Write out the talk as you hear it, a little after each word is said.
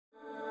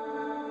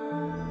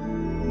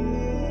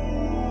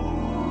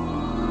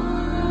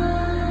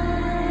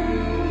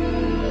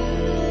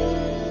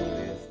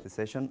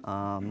session.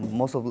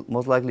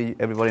 Most likely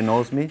everybody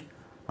knows me,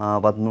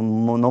 but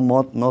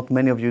not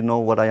many of you know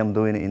what I am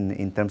doing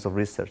in terms of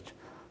research.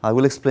 I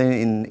will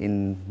explain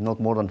in not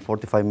more than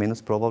 45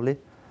 minutes probably.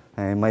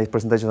 My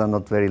presentations are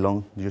not very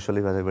long,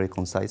 usually, but they're very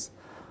concise.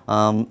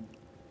 I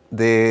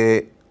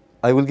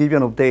will give you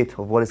an update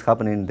of what is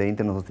happening in the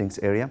Internet of Things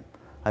area.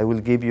 I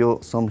will give you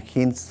some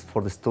hints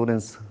for the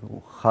students,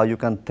 how you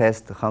can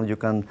test, how you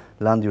can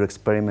land your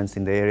experiments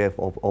in the area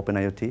of Open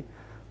IoT.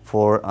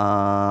 For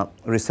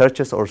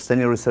researchers or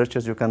senior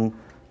researchers, you can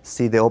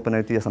see the Open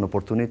IoT as an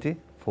opportunity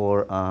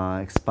for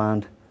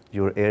expand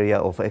your area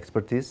of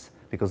expertise,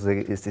 because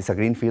it's a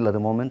green field at the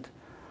moment.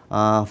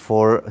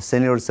 For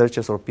senior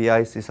researchers or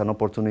PIs, it's an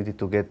opportunity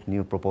to get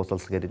new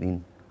proposals, get it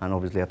in, and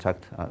obviously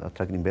attract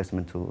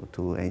investment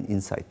to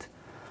Insight.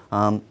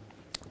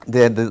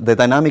 The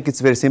dynamic is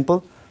very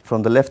simple.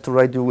 From the left to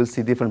right, you will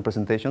see different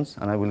presentations,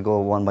 and I will go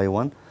one by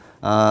one.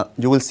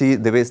 You will see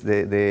the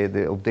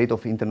update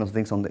of Internet of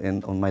Things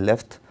on my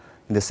left.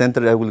 In the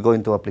center, I will go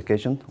into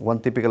application.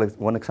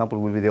 One example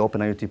will be the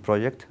Open IoT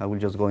project. I will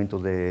just go into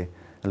a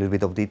little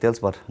bit of details,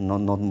 but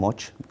not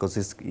much, because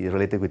it's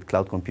related with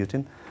cloud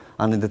computing.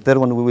 And in the third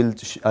one,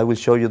 I will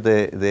show you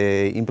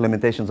the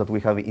implementations that we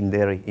have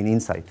in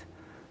Insight.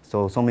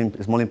 So some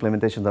small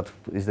implementation that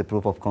is the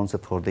proof of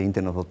concept for the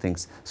Internet of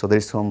Things. So there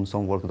is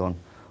some work done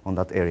on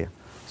that area.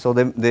 So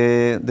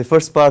the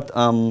first part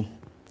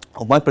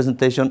of my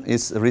presentation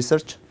is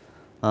research,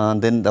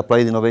 and then the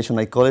applied innovation,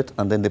 I call it,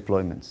 and then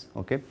deployments.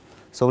 Okay.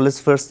 So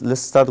let's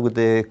start with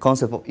the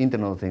concept of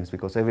Internet of Things,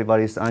 because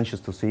everybody is anxious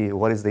to see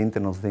what is the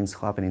Internet of Things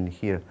happening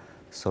here.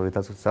 Sorry,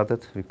 that's what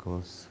started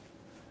because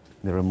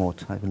the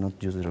remote. I will not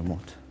use the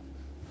remote.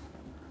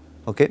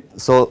 Okay.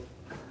 So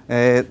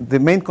the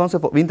main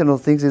concept of Internet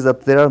of Things is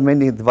that there are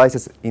many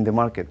devices in the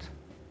market,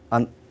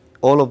 and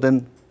all of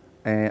them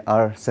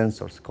are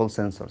sensors, called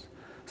sensors.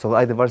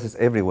 So devices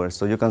everywhere.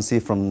 So you can see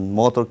from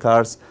motor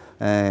cars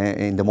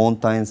in the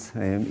mountains,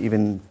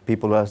 even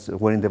people are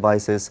wearing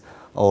devices,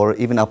 or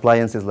even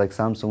appliances like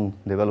Samsung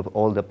develop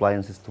all the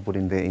appliances to put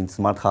in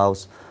smart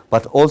house.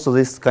 But also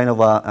this kind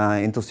of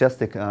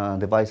enthusiastic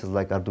devices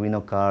like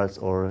Arduino cards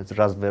or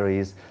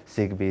Raspberries,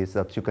 Zigbees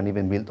that you can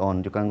even build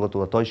on. You can go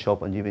to a toy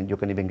shop and you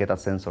can even get a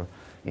sensor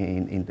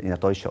in a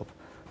toy shop.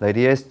 The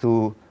idea is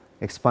to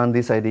expand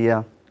this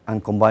idea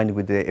and combine it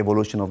with the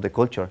evolution of the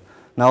culture.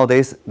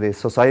 Nowadays, the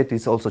society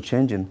is also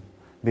changing.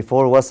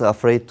 Before was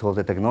afraid of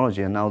the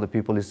technology, and now the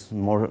people is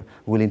more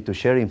willing to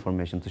share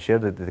information, to share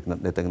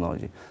the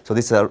technology. So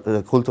this is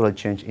a cultural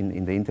change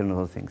in the Internet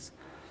of Things.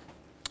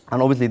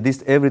 And obviously,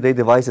 these everyday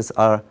devices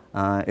are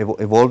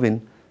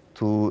evolving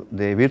to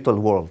the virtual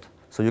world.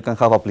 So you can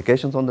have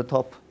applications on the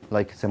top,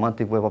 like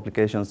Semantic Web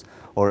applications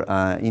or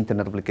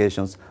Internet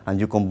applications, and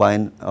you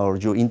combine or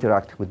you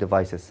interact with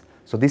devices.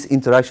 So this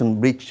interaction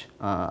bridge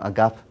a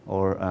gap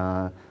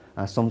or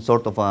some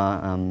sort of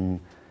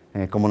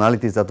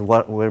commonalities that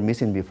were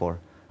missing before.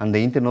 And the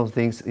Internet of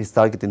Things is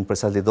targeting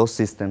precisely those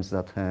systems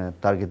that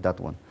target that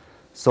one.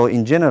 So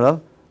in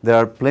general, there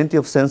are plenty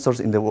of sensors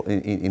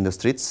in the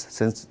streets,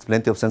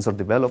 plenty of sensors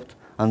developed,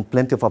 and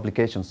plenty of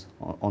applications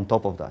on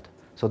top of that.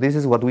 So this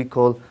is what we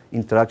call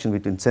interaction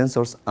between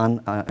sensors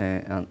and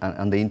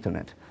the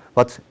Internet.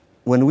 But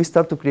when we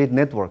start to create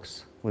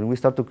networks, when we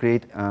start to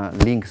create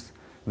links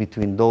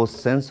between those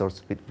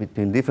sensors,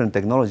 between different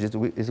technologies,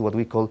 is what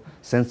we call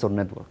sensor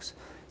networks.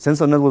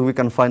 Sensor networks, we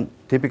can find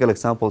typical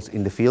examples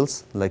in the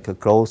fields, like a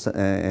crow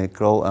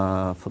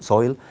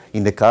soil,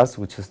 in the cars,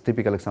 which is a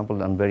typical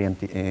example and very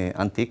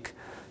antique.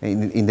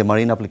 In the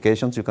marine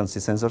applications, you can see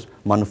sensors.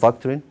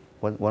 Manufacturing,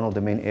 one of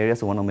the main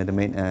areas, one of the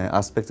main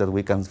aspects that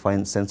we can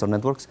find sensor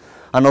networks.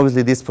 And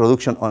obviously this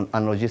production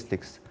and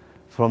logistics.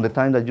 From the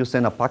time that you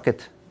send a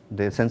packet,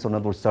 the sensor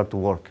networks start to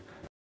work.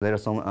 There are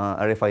some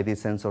RFID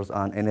sensors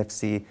and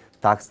NFC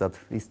tags that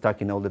is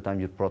tracking all the time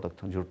your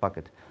product, your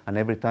packet. And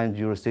every time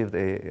you receive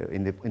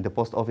in the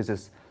post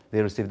offices,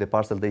 they receive the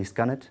parcel, they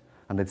scan it,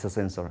 and it's a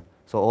sensor.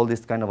 So all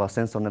this kind of a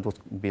sensor network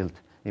built.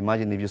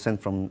 Imagine if you send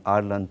from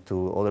Ireland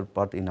to other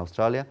part in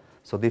Australia,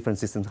 so different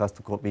systems has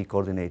to be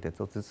coordinated.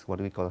 So this is what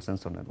we call a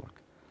sensor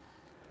network.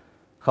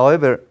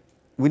 However,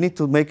 we need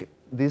to make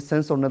these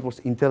sensor networks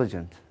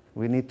intelligent.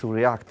 We need to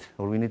react,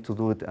 or we need to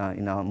do it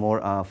in a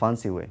more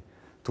fancy way,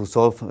 to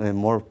solve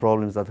more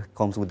problems that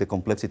comes with the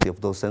complexity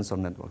of those sensor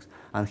networks.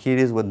 And here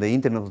is when the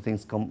Internet of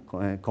Things come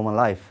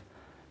alive.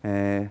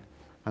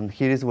 And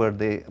here is where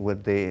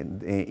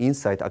the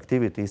Insight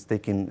activity is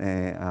taking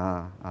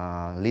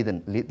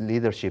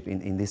leadership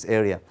in this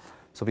area.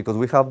 So because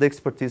we have the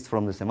expertise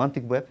from the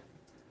Semantic Web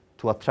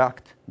to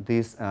attract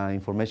this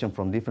information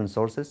from different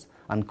sources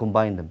and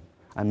combine them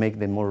and make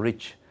them more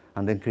rich,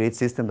 and then create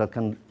systems that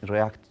can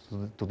react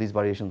to this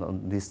variation,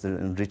 on this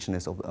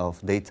richness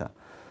of data.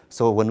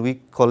 So when we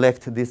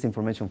collect this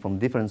information from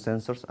different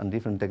sensors and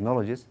different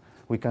technologies,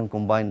 we can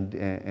combine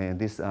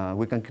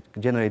we can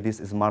generate this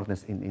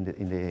smartness in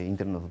the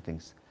Internet of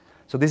Things.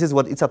 So this is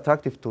what it's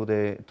attractive to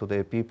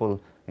the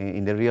people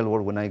in the real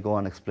world when I go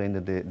and explain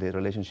the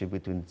relationship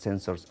between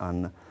sensors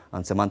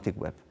and Semantic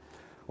Web.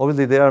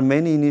 Obviously, there are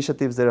many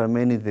initiatives, there are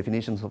many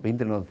definitions of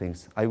Internet of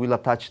Things. I will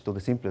attach to the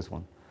simplest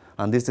one.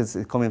 And this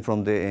is coming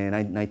from the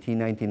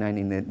 1999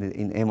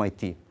 in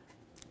MIT.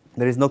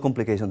 There is no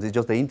complications, it's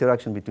just the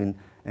interaction between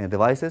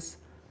devices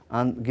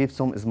and give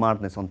some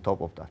smartness on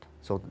top of that.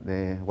 So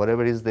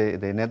whatever is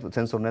the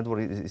sensor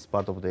network is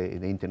part of the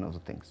Internet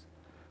of Things.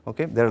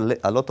 Okay, there are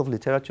a lot of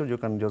literature. You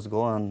can just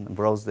go and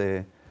browse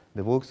the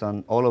books,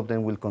 and all of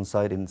them will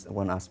coincide in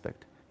one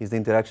aspect. It's the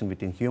interaction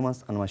between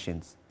humans and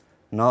machines.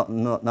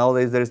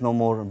 Nowadays, there is no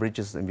more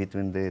bridges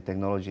between the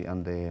technology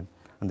and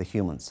the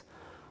humans.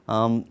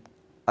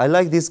 I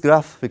like this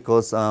graph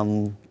because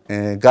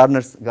Gartner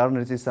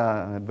is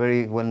a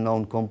very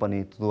well-known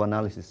company to do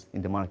analysis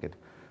in the market.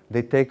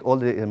 They take all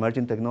the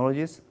emerging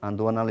technologies and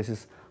do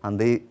analysis, and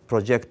they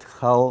project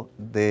how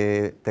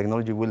the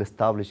technology will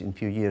establish in a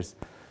few years.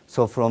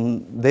 So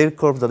from their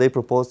curve that they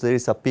propose, there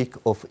is a peak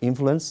of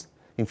influence,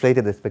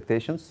 inflated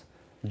expectations.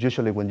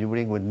 Usually when you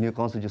bring with new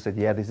concepts, you say,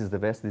 yeah, this is the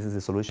best, this is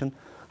the solution.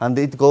 And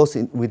it goes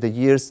with the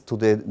years to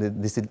the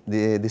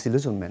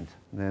disillusionment.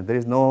 There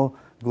is no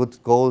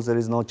good goals, there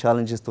is no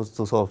challenges to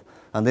solve.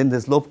 And then the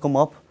slope come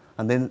up,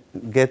 and then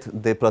get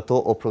the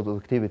plateau of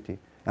productivity.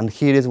 And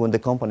here is when the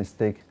companies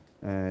take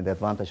the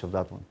advantage of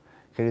that one.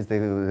 Here is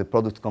the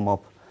products come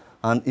up.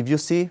 And if you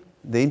see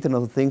the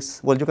Internet of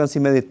Things, well, you can see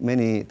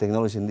many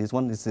technologies in this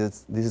one. This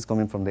is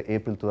coming from the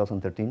April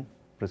 2013,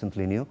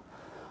 presently new.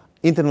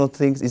 Internet of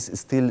Things is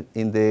still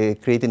in the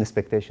creating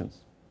expectations,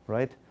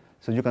 right?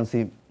 So you can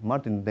see,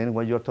 Martin, then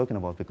what you're talking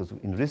about, because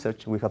in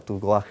research, we have to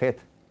go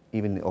ahead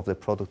even of the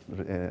product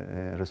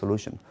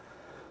resolution.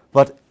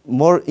 But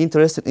more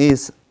interesting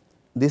is,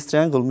 this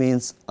triangle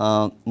means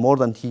more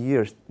than 10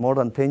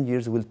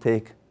 years will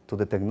take to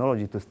the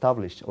technology to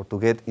establish or to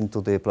get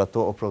into the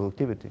plateau of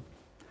productivity.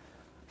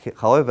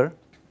 However,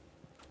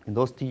 in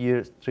those 3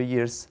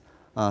 years,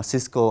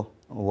 Cisco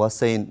was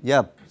saying,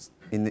 yeah,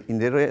 in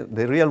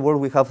the real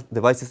world, we have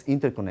devices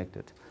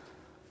interconnected.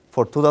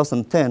 For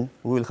 2010,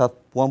 we will have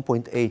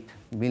 1.8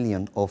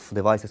 million of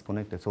devices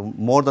connected, so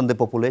more than the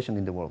population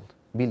in the world.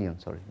 Billion.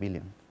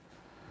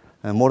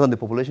 More than the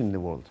population in the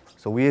world.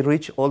 So we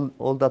reach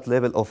all that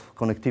level of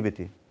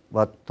connectivity,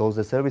 but those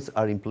the services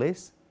are in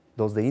place,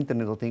 those the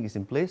Internet of Things is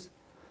in place.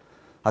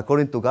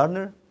 According to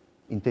Gartner,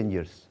 in 10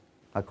 years.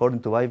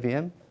 According to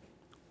IBM,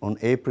 on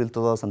April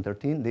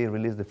 2013, they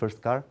released the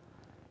first car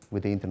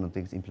with the Internet of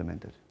Things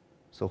implemented.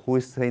 So who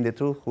is saying the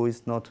truth? Who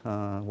is not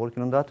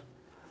working on that?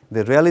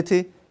 The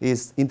reality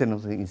is Internet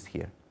of Things is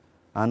here.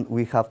 And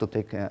we have to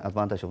take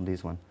advantage of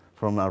this one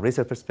from a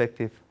research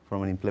perspective,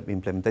 from an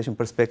implementation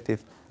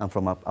perspective, and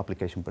from an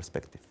application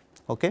perspective.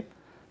 Okay?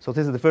 So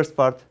this is the first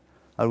part.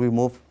 I will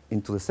move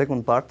into the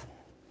second part,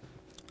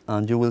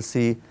 and you will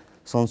see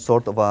some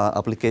sort of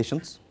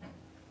applications.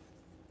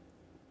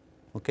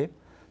 Okay?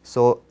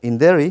 So in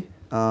dairy,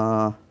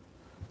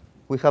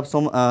 we have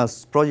some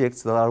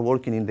projects that are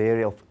working in the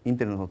area of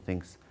Internet of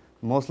Things.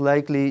 Most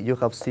likely you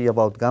have seen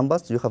about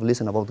Gambas, you have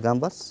listened about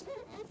Gambas,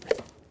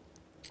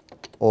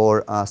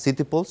 or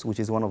CityPulse, which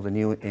is one of the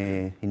new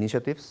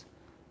initiatives.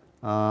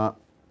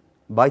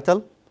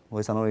 Vital,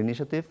 which is another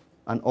initiative,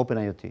 and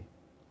OpenIoT.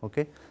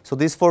 Okay? So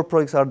these 4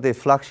 projects are the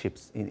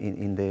flagships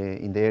in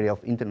the area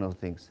of Internet of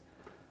Things.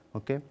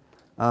 Okay?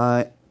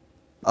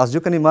 As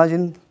you can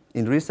imagine,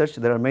 in research,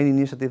 there are many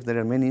initiatives, there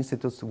are many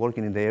institutes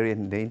working in the area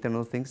in the Internet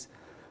of Things,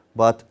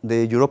 but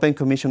the European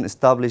Commission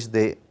established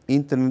the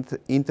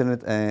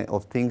Internet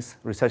of Things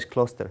Research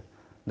Cluster.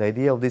 The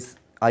idea of this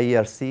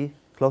IERC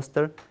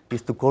cluster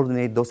is to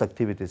coordinate those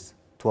activities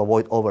to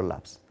avoid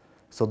overlaps.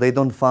 So they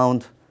don't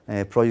found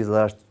projects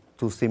that are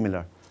too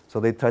similar.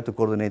 So they try to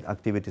coordinate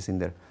activities in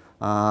there.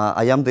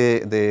 I am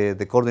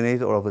the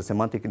coordinator of the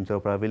semantic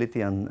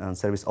interoperability and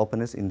service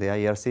openness in the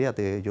IERC at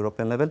the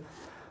European level.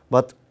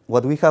 But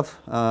what we have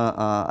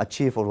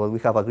achieved, or what we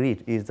have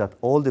agreed, is that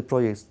all the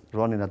projects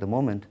running at the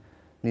moment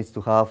needs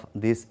to have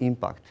this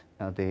impact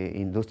at the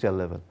industrial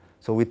level.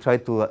 So we try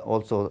to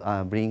also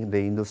bring the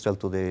industrial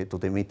to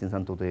the meetings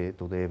and to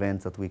the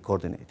events that we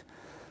coordinate.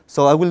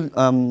 So I will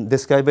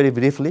describe very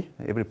briefly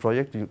every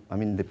project. I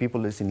mean, the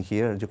people listening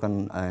here, you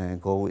can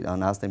go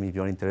and ask them if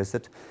you're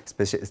interested,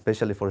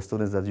 especially for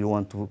students that you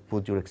want to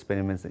put your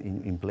experiments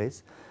in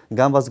place.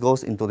 Gambas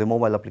goes into the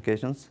mobile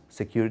applications,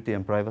 security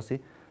and privacy,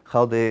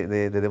 how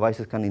the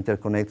devices can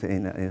interconnect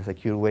in a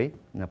secure way,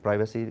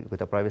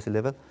 with a privacy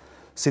level.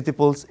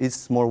 CityPulse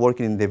is more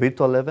working in the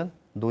virtual level,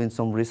 doing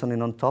some reasoning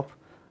on top.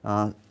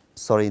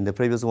 Sorry, in the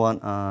previous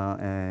one,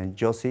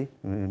 Josie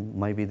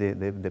might be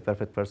the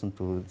perfect person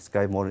to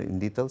describe more in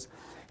details.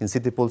 In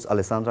CityPulse,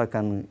 Alessandra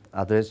can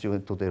address you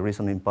to the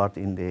reasoning part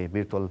in the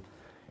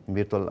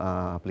virtual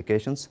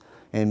applications.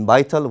 In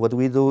Vital, what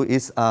we do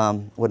is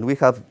when we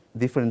have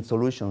different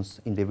solutions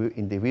in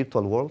the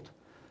virtual world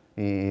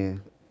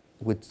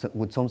with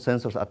some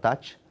sensors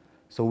attached,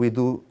 so we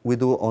do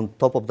on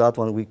top of that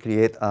one, we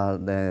create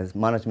the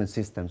management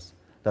systems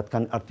that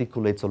can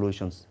articulate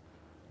solutions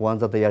once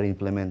that they are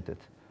implemented.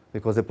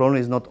 Because the problem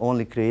is not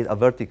only create a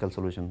vertical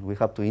solution, we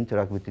have to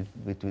interact with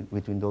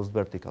between those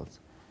verticals.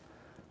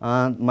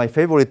 And my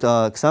favorite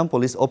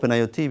example is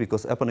OpenIoT,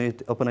 because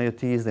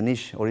OpenIoT is the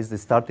niche, or is the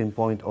starting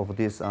point of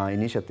these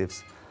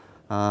initiatives.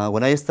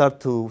 When I start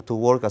to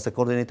work as a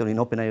coordinator in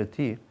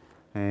OpenIoT,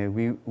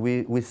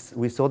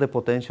 we saw the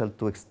potential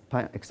to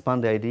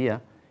expand the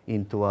idea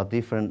into a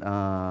different,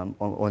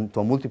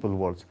 into multiple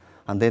worlds.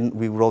 And then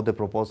we wrote the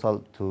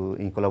proposal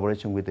in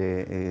collaboration with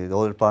the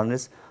other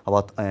partners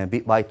about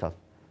Vital.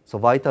 So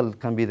Vital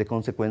can be the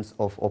consequence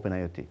of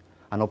OpenIoT.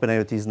 And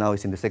OpenIoT is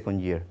in the second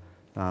year.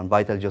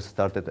 Vital just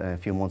started a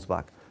few months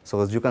back.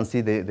 So as you can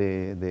see,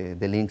 the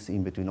links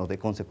in between, or the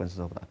consequences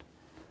of that.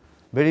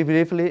 Very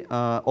briefly,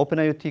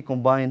 OpenIoT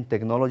combines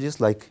technologies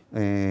like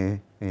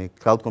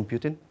cloud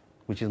computing,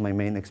 which is my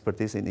main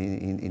expertise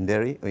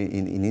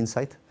in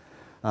Insight.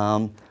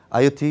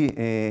 IoT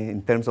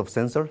in terms of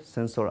sensor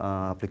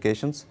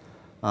applications,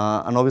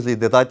 and obviously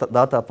the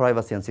data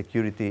privacy and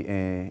security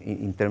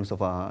in terms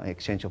of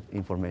exchange of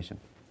information.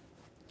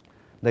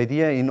 The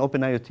idea in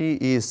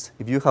OpenIoT is,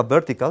 if you have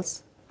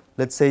verticals,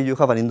 let's say you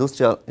have an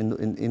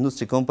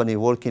industry company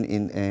working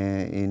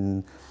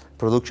in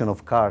production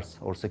of cars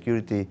or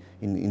security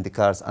in the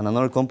cars, and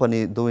another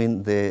company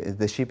doing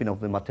the shipping of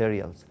the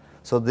materials.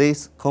 So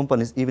these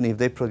companies, even if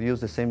they produce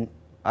the same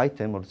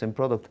item or the same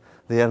product,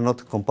 they are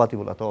not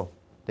compatible at all.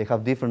 They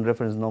have different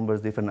reference numbers,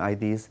 different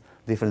IDs,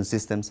 different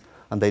systems,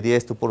 and the idea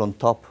is to put on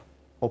top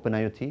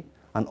OpenIoT,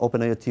 and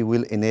OpenIoT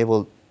will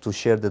enable to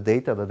share the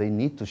data that they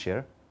need to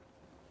share.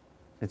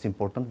 It's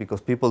important because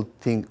people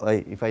think,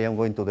 hey, if I am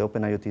going to the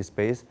OpenIoT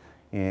space,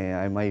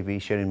 I might be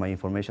sharing my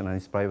information and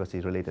it's privacy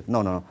related.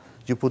 No, no, no.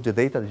 You put the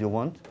data that you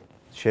want,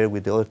 share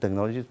with the other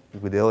technologies,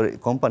 with the other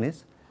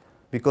companies,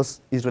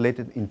 because it's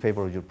related in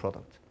favor of your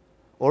product.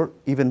 Or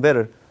even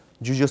better,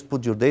 you just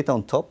put your data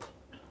on top,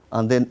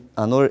 and then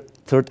another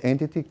third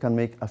entity can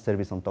make a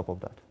service on top of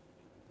that.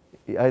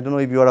 I don't know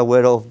if you are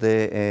aware of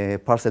the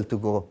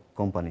Parcel2Go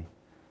company.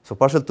 So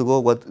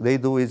Parcel2Go, what they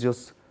do is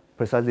just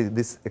precisely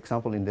this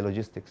example in the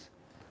logistics.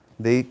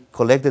 They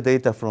collect the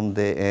data from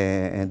the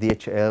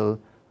DHL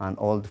and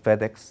all the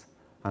FedEx,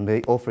 and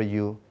they offer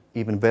you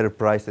even better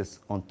prices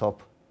on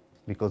top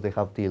because they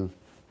have deal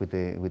with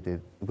the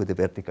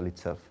vertical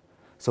itself.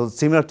 So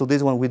similar to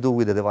this one, we do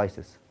with the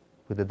devices,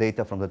 with the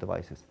data from the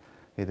devices.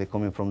 They're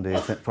coming from the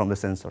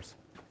sensors.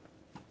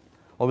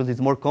 Obviously,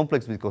 it's more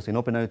complex because in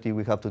OpenIoT,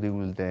 we have to deal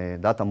with the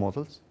data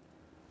models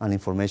and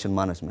information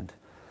management.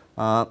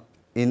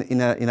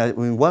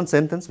 In one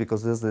sentence,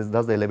 because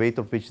that's the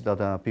elevator pitch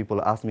that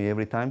people ask me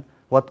every time,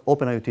 what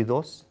OpenIoT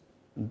does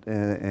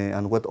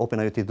and what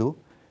OpenIoT do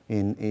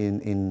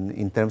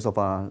in terms of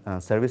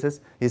services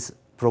is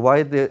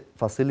provide the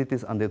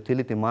facilities and the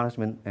utility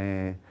management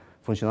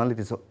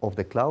functionalities of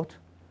the cloud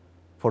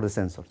for the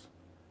sensors,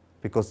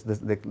 because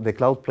the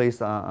cloud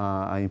plays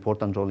an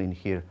important role in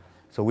here.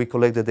 So we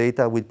collect the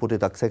data, we put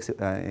the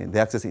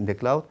access in the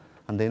cloud,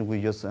 and then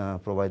we just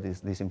provide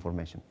this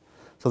information.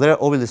 So there are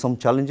obviously some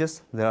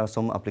challenges. There are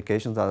some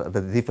applications at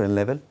a different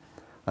level.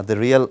 At the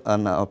real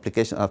and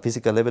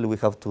physical level, we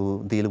have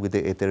to deal with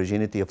the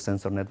heterogeneity of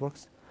sensor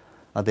networks.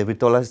 At the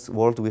virtualized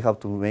world, we have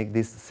to make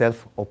this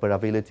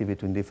self-operability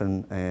between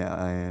different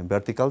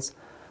verticals.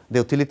 The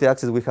utility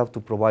access, we have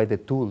to provide the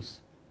tools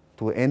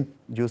to end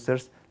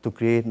users to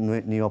create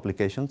new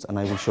applications, and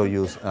I will show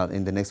you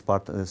in the next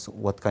part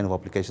what kind of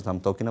applications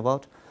I'm talking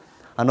about.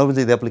 And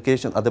obviously, at the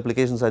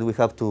application side, we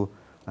have to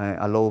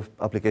allow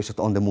applications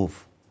on the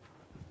move,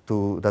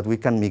 that we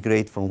can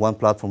migrate from one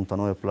platform to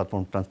another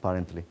platform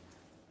transparently,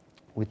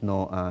 with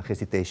no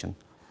hesitation.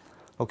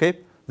 Okay,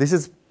 this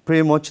is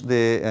pretty much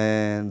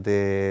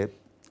the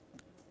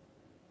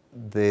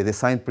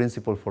design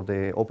principle for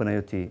the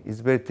OpenIoT.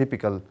 It's very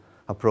typical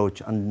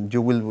approach, and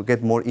you will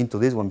get more into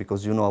this one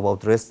because you know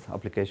about REST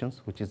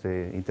applications, which is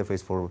the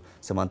interface for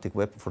Semantic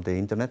Web for the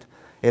internet,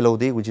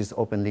 LOD, which is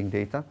open link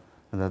data,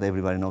 and that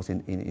everybody knows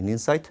in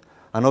Insight,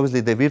 and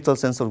obviously the virtual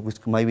sensor,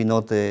 which might be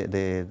not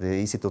the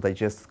easy to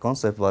digest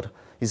concept, but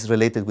is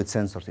related with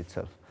sensors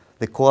itself.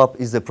 The co-op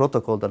is the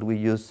protocol that we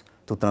use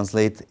to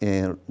translate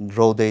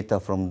raw data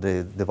from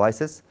the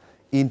devices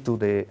into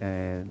the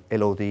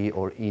LOD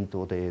or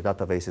into the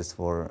databases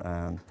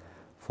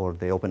for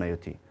the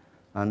OpenIoT.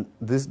 And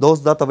those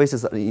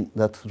databases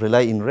that rely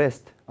in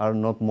REST are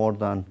not more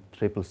than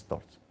triple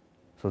stores.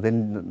 So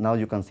then now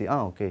you can see,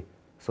 okay,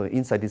 so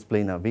Insight is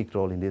playing a big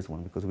role in this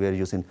one because we are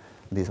using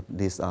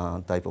this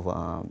type of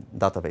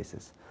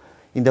databases.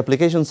 In the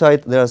application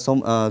side, there are some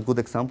good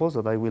examples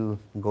that I will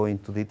go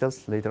into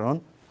details later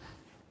on,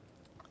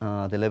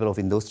 the level of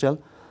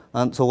industrial.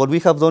 And so what we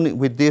have done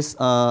with this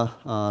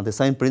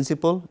design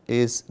principle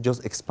is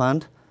just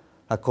expand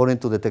according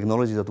to the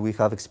technology that we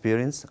have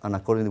experienced and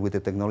according with the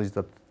technology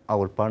that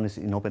our partners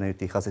in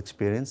OpenIoT has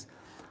experienced.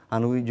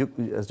 And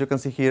as you can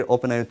see here,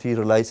 OpenIoT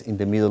relies in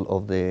the middle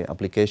of the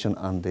application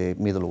and the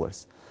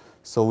middlewares.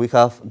 So we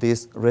have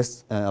this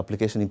REST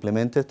application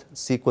implemented.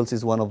 SQL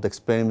is one of the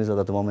experiments that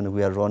at the moment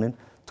we are running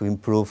to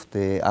improve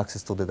the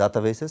access to the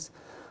databases.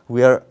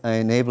 We are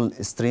enabling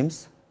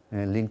streams,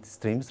 linked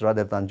streams,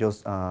 rather than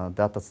just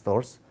data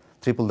stores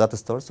triple data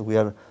stores. We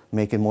are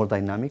making more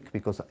dynamic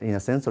because in a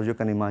sensor you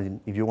can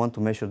imagine if you want to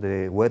measure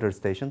the weather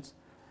stations,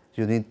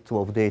 you need to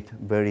update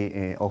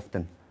very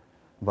often.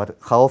 But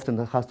how often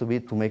that has to be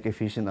to make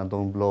efficient and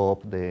don't blow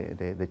up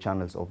the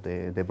channels of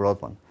the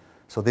broadband.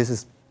 So this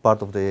is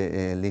part of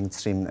the linked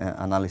stream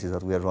analysis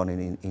that we are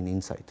running in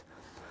Insight.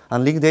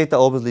 And linked data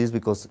obviously is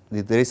because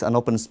there is an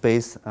open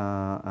space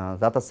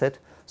data set,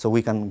 so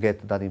we can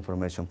get that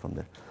information from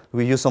there.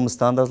 We use some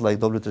standards like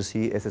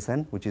W3C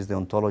SSN, which is the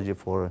ontology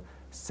for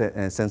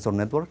sensor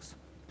networks.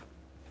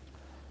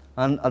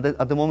 And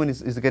at the moment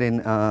it's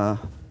getting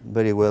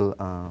very well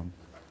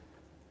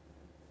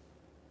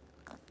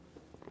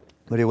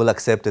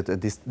accepted,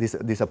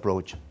 this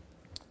approach.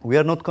 We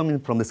are not coming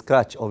from the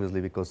scratch, obviously,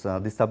 because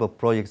this type of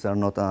projects are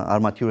not are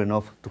mature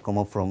enough to come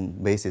up from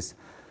basis.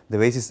 The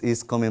basis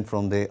is coming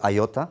from the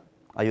IoT,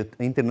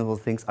 Internet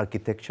of Things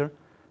architecture.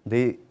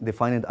 They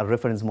defined a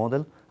reference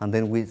model, and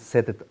then we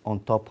set it on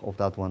top of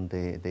that one,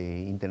 the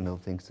Internet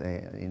of Things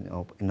in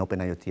Open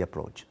IoT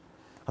approach.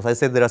 As I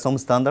said, there are some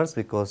standards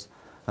because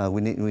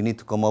we need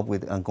to come up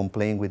with and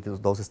comply with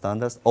those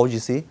standards.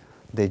 OGC,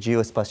 the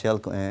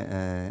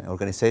Geospatial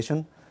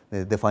Organization,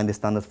 they define the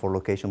standards for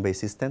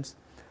location-based systems.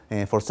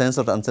 For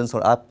sensor and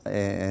sensor app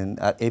and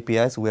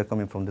APIs, we are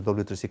coming from the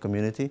W3C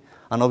community.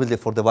 And obviously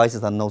for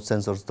devices and no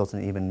sensors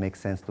doesn't even make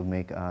sense to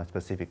make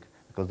specific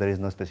because there is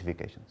no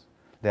specifications.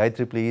 The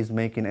IEEE is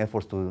making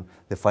efforts to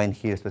define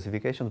here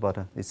specifications, but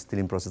it's still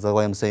in process. That's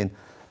why I'm saying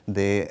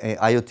the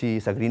IoT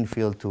is a green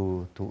field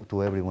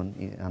to everyone,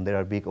 and there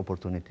are big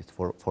opportunities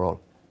for all.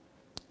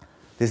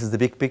 This is the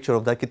big picture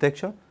of the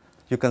architecture.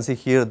 You can see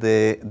here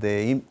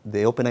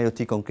the Open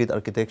IoT concrete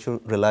architecture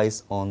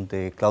relies on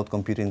the cloud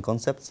computing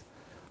concepts.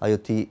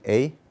 IoT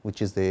A,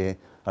 which is the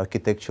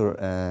architecture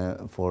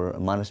for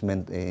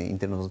management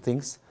Internet of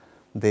Things,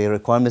 the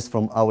requirements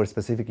from our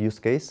specific use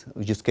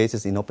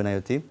cases in Open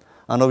IoT,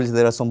 and obviously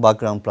there are some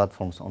background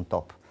platforms on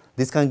top.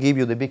 This can give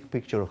you the big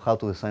picture of how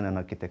to design an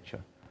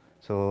architecture.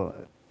 So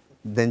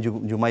then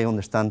you might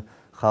understand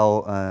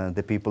how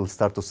the people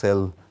start to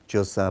sell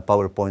just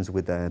PowerPoints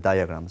with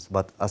diagrams.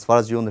 But as far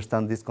as you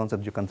understand this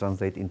concept, you can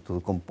translate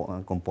into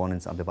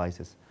components and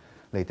devices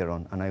later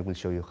on, and I will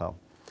show you how.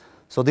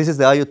 So this is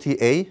the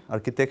IoT A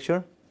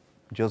architecture,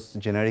 just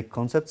generic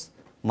concepts: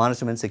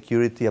 management,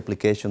 security,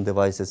 application,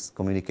 devices,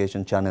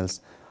 communication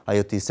channels,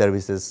 IoT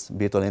services,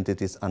 virtual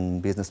entities,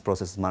 and business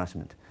process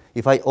management.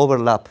 If I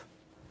overlap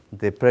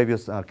the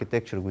previous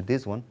architecture with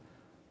this one,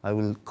 I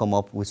will come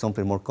up with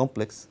something more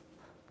complex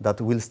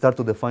that will start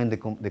to define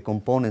the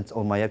components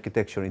of my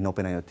architecture in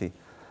Open IoT.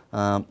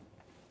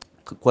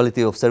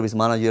 Quality of service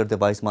manager,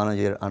 device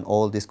manager, and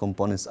all these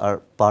components are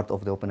part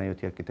of the Open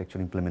IoT architecture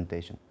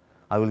implementation.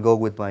 I will go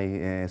with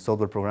my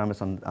software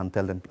programmers and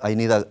tell them, I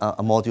need a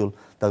module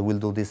that will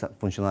do these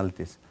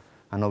functionalities.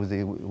 And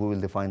obviously, we will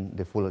define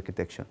the full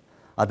architecture.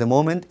 At the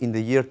moment, in the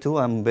year 2,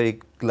 I'm very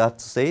glad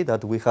to say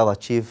that we have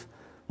achieved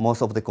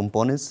most of the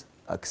components,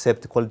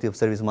 except the quality of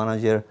service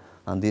manager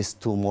and these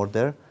two more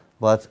there.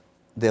 But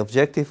the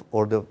objective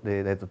or the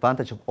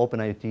advantage of Open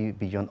IoT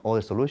beyond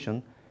other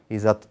solutions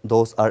is that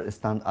those are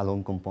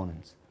standalone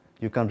components.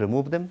 You can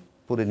remove them,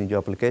 put it in your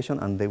application,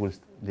 and they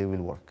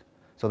will work.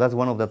 So that's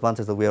one of the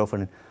advantages that we are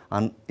offering.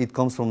 And it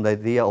comes from the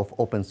idea of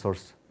open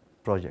source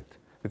project.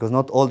 Because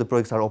not all the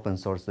projects are open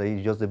source.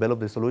 They just develop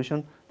the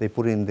solution, they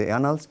put it in the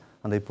annals,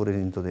 and they put it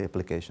into the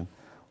application.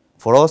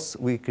 For us,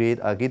 we create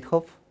a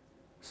GitHub.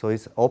 So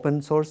it's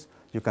open source.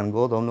 You can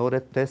go download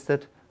it, test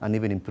it, and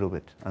even improve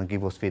it, and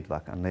give us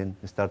feedback, and then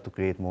start to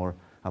create more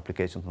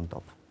applications on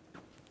top.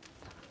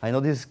 I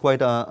know this is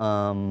quite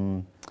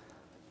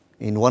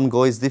in one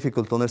go, it's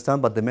difficult to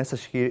understand, but the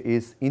message here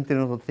is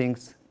Internet of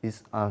Things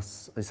is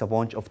a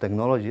bunch of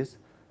technologies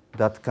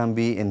that can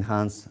be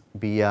enhanced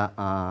via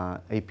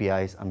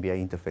APIs and via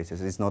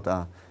interfaces. It's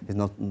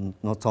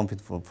not something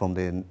from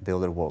the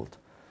other world.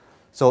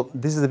 So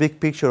this is the big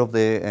picture of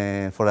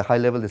for a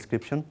high-level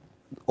description.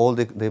 All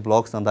the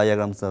blocks and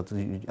diagrams that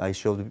I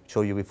showed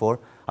you before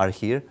are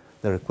here.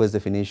 The request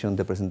definition,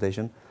 the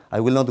presentation. I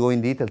will not go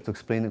in detail to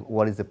explain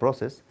what is the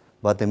process,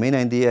 but the main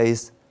idea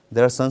is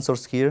there are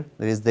sensors here.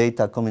 There is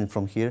data coming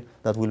from here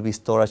that will be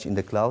stored in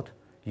the cloud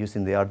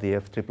using the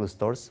RDF triple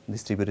stores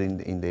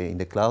distributed in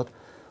the cloud.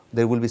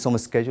 There will be some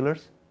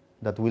schedulers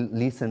that will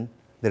listen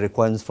the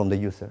requirements from the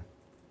user.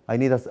 I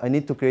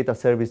need to create a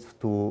service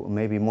to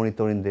maybe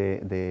monitoring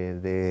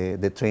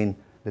the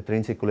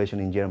train circulation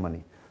in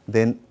Germany.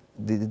 Then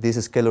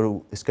this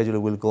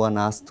scheduler will go and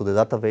ask to the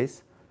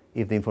database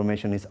if the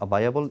information is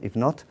available. If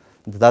not,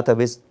 the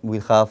database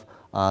will have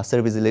a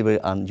service delivery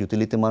and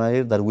utility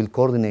manager that will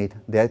coordinate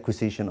the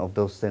acquisition of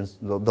those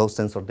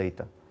sensor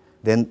data.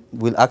 Then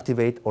we'll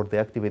activate or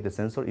deactivate the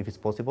sensor if it's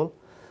possible,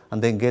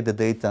 and then get the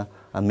data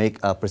and make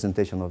a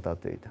presentation of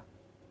that data.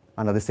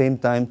 And at the same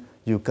time,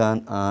 you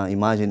can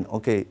imagine,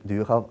 okay, do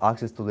you have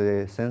access to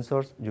the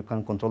sensors? You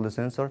can control the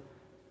sensor.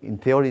 In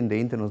theory, in the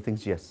Internet of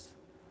Things, yes.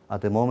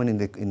 At the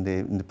moment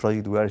in the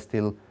project, we are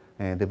still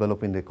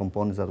developing the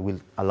components that will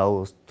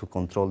allow us to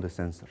control the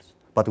sensors.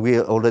 But we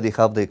already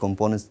have the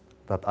components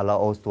that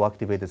allow us to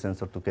activate the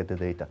sensor to get the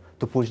data,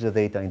 to push the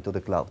data into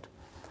the cloud.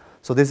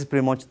 So this is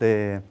pretty much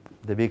the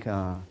big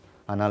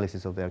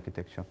analysis of the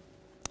architecture.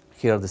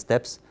 Here are the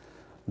steps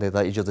that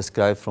I just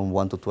described from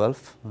 1 to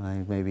 12.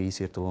 It may be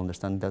easier to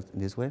understand that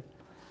this way.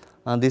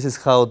 And this is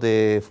how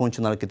the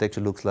functional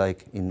architecture looks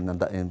like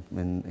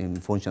in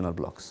functional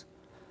blocks.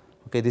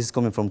 Okay, this is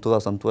coming from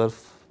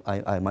 2012.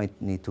 I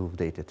might need to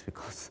update it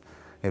because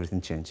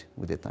everything changed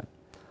with the time.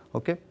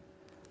 Okay,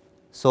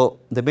 so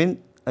the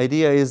main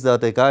idea is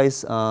that the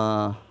guys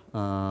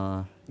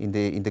in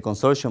the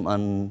consortium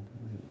and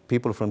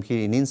people from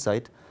here in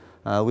Insight,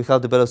 we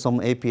have developed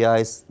some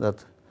APIs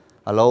that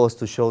allow us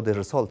to show the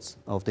results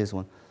of this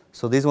one.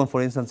 So this one,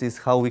 for instance, is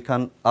how we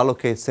can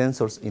allocate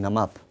sensors in a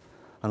map,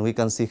 and we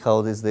can see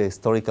how this is the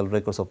historical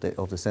records of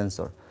the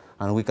sensor,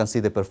 and we can see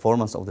the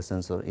performance of the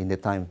sensor in the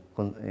time,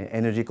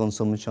 energy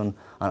consumption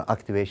and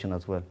activation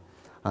as well.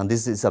 And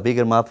this is a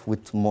bigger map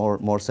with more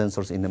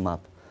sensors in the map,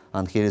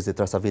 and here is the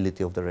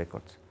traceability of the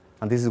records.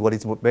 And this is what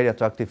is very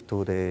attractive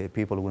to the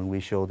people when we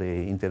show the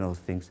Internet of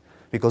Things,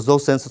 because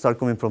those sensors are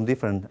coming from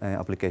different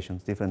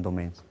applications, different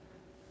domains,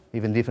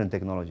 even different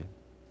technology.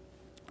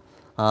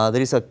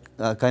 There is a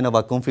kind of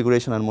a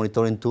configuration and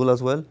monitoring tool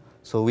as well.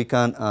 So we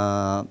can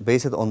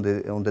base it on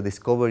the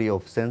discovery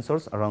of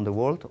sensors around the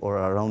world or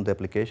around the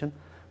application.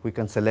 We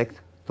can select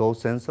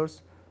those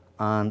sensors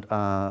and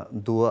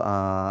do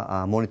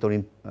a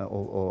monitoring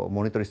or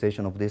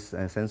monitorization of these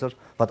sensors,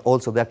 but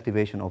also the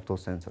activation of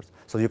those sensors.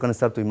 So you can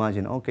start to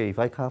imagine, okay, if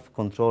I have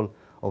control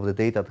of the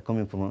data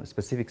coming from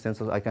specific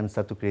sensors, I can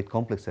start to create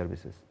complex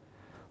services.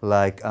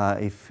 Like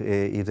if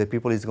the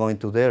people is going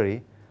to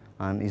dairy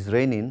and it's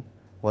raining,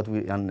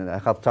 and I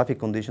have traffic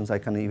conditions, I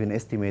can even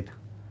estimate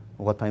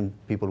what time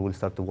people will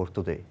start to work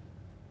today.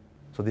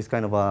 So this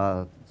kind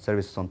of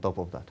services on top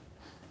of that.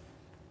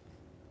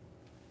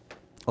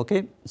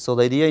 Okay, so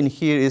the idea in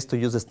here is to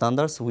use the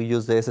standards. We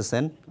use the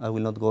SSN. I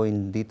will not go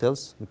in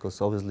details because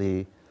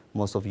obviously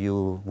most of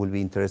you will be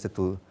interested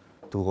to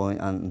go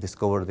and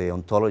discover the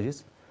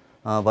ontologies.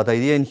 But the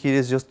idea in here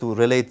is just to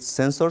relate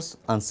sensors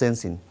and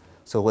sensing.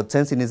 So what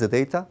sensing is the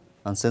data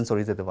and sensor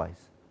is the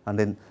device. And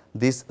then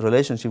this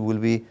relationship will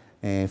be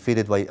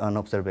fed by an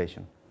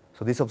observation.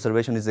 So this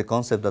observation is the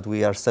concept that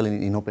we are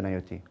selling in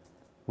OpenIoT.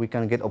 We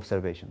can get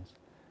observations,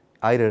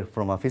 either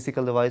from a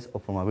physical device or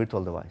from a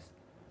virtual device.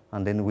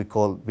 And then we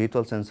call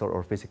virtual sensor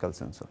or physical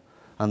sensor.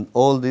 And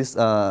all these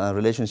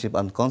relationship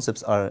and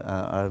concepts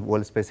are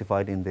well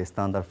specified in the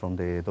standard from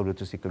the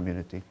W3C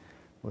community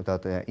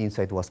that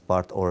Insight was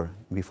part, or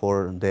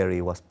before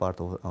Dairy was part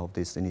of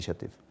this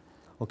initiative.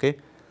 Okay,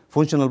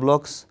 functional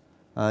blocks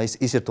is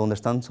easier to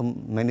understand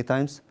many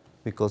times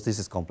because this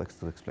is complex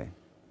to explain,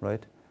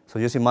 right? So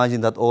just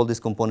imagine that all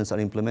these components are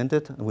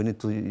implemented. We need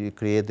to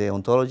create the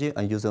ontology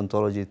and use the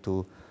ontology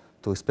to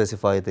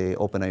specify the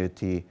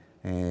OpenIoT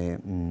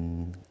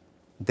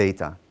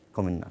data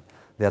coming up.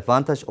 The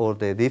advantage or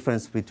the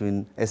difference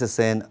between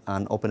SSN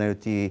and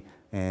OpenIoT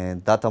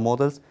data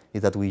models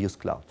is that we use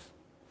clouds.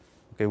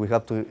 Okay, we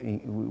have to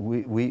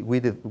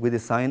we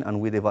design and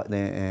we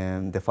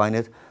define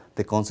it,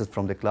 the concept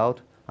from the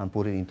cloud and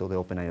put it into the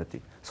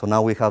OpenIoT. So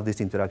now we have this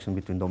interaction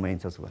between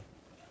domains as well.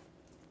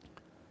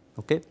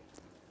 Okay,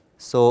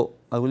 so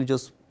I will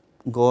just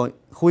go.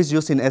 Who is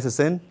using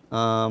SSN?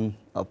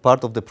 A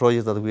part of the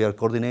project that we are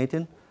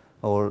coordinating,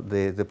 or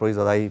the project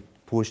that I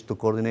push to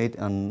coordinate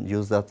and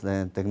use that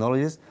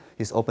technologies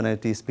is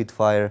OpenIoT,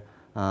 Spitfire,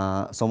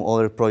 some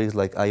other projects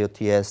like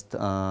IoTest,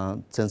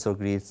 Sensor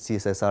Grid,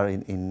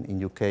 CSSR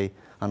in UK,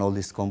 and all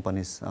these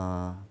companies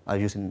are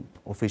using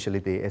officially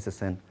the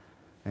SSN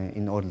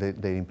in all their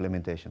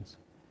implementations.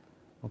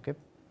 Okay.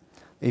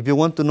 If you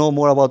want to know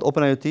more about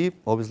OpenIoT,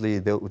 obviously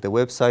the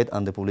website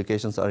and the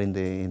publications are in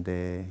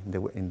the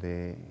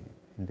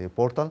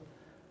portal,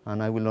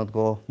 and I will not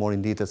go more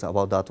in details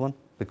about that one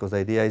because the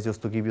idea is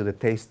just to give you the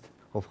taste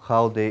of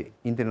how the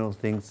Internet of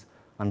Things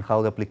and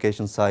how the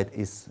application side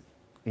is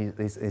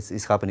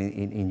happening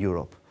in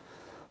Europe.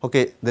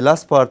 Okay, the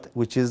last part,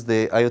 which is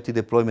the IoT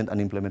deployment and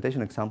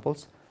implementation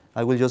examples,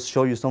 I will just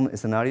show you some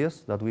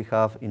scenarios that we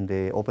have in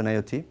the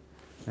OpenIoT.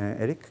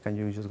 Eric, can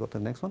you just go to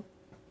the next one?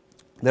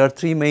 There are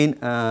three main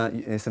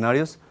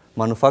scenarios: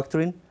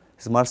 manufacturing,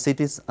 smart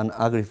cities, and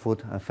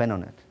agri-food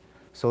phenonet.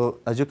 So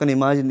as you can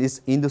imagine,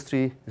 it's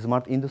industry,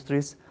 smart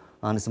industries,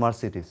 and smart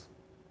cities.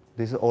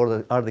 These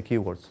are the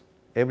keywords.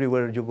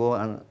 Everywhere you go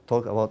and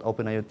talk about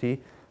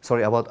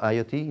about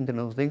IoT,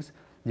 Internet of Things,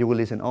 you will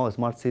listen, oh,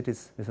 smart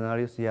cities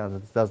scenarios, yeah,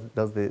 that's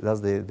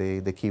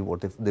the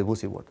keyword, the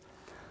buzzword.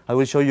 I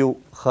will show you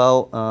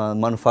how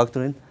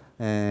manufacturing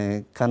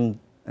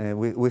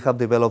we have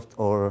developed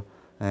our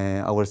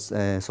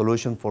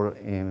solution for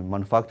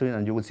manufacturing,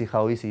 and you will see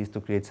how easy it is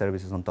to create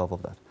services on top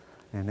of that.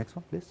 Next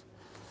one, please.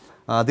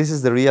 This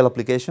is the real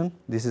application.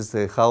 This is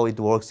how it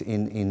works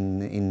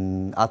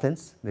in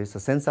Athens. There's a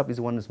Sensap is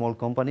one small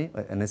company,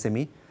 an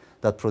SME,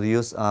 that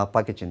produce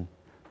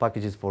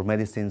packages for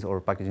medicines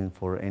or packaging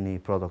for any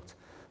product.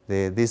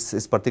 This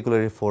is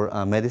particularly for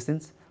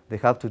medicines. They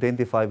have to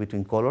identify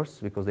between colors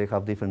because they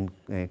have different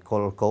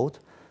color code.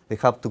 They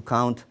have to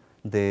count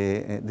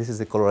this is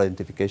the color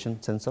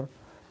identification sensor.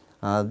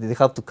 They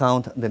have to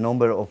count the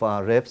number of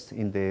reps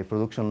in the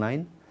production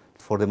line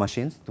for the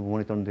machines, to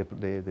monitor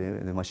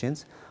the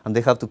machines, and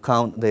they have to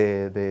count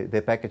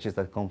the packages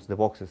that comes, the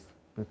boxes,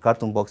 the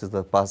carton boxes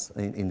that pass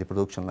in the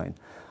production line.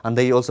 And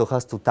they also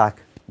has to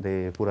tag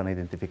the put an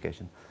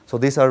identification. So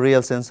these are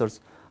real sensors,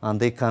 and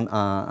they can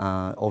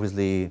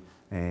obviously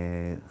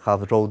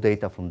have raw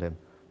data from them.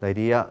 The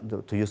idea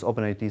to use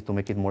OpenIoT is to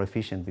make it more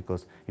efficient,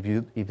 because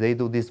if they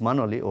do this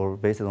manually or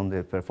based on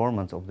the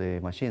performance of the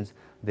machines,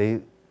 they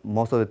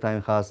most of the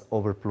time has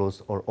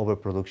overplus or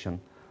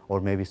overproduction,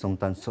 or maybe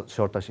sometimes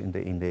shortage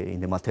in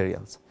the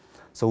materials.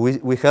 So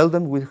we help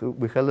them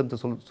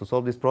to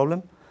solve this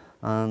problem,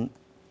 and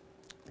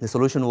the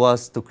solution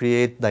was to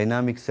create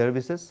dynamic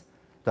services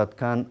that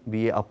can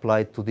be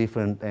applied to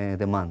different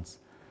demands.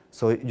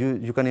 So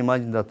you can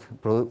imagine that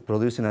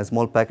producing a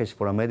small package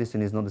for a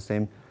medicine is not the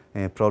same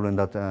problem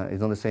that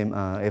is not the same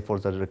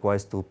effort that it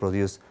requires to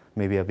produce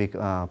maybe a big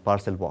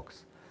parcel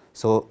box.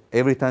 So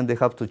every time they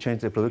have to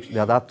change the production, they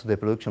adapt to the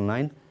production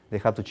line, they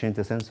have to change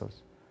the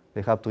sensors.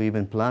 They have to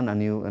even plan a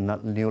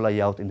new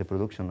layout in the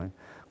production line.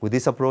 With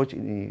this approach,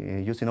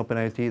 using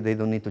OpenIoT, they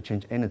don't need to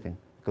change anything,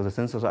 because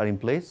the sensors are in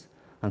place,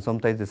 and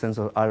sometimes the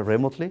sensors are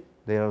remotely.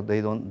 They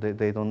don't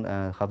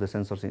have the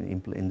sensors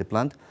in the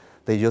plant.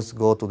 They just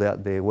go to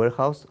the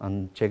warehouse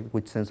and check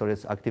which sensor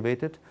is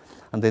activated,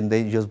 and then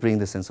they just bring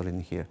the sensor in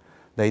here.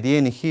 The idea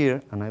in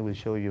here, and I will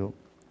show you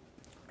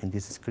in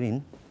this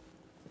screen.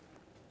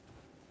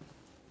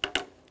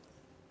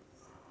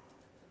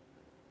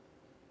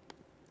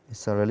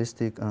 It's a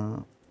realistic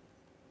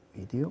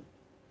video.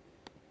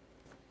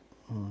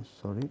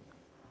 Sorry.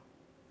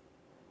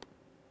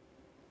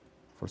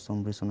 For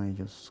some reason, I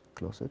just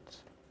close it.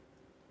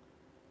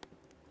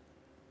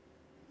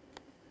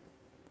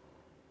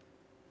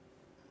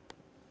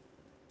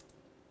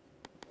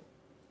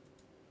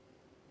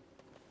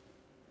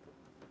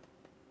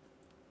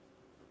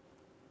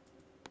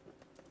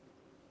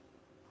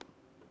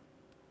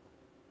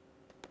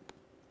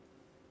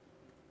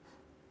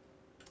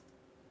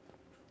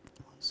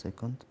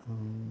 Second.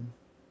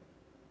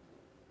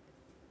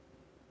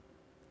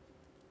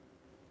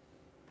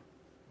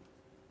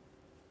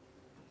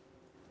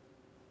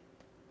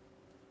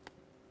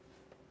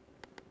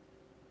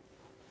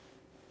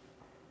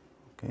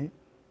 Okay,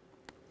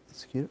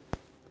 it's here.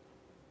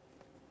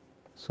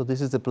 So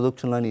this is the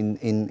production line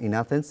in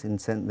Athens, in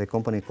the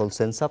company called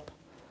Sensap.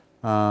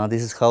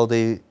 This is how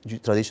they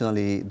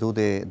traditionally do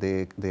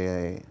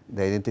the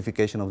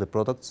identification of the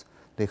products.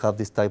 They have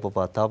this type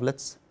of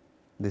tablets.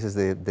 This is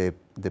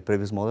the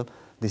previous model.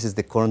 This is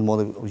the current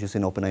model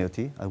using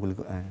OpenIoT. I will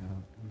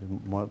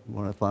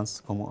more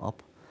advanced come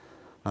up,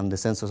 and the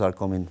sensors are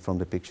coming from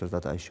the pictures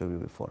that I showed you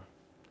before.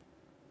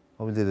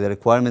 Obviously, the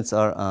requirements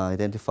are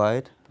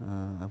identified.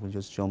 I will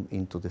just jump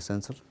into the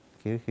sensor.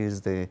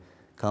 Here's the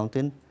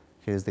counting.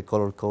 Here's the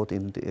color code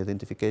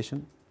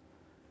identification,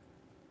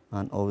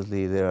 and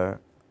obviously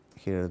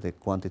here the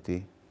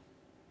quantity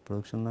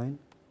production line.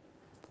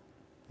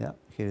 Yeah,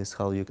 here is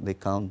how they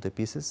count the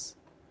pieces.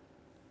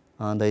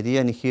 And the idea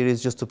in here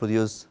is just to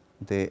produce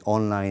the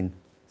online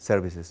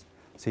services.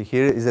 See,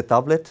 here is a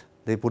tablet.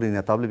 They put it in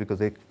a tablet because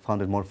they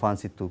found it more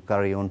fancy to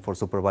carry on for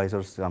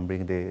supervisors and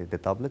bring the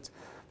tablets.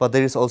 But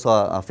there is also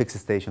a fixed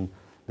station.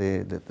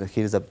 Here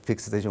is a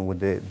fixed station with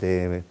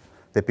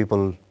the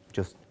people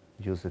just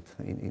use it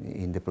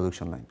in the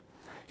production line.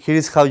 Here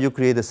is how you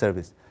create a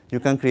service. You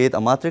can create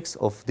a matrix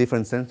of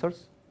different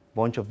sensors,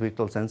 bunch of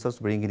virtual sensors,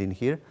 bring it in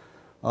here.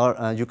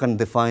 Or you can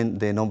define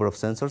the number of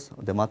sensors,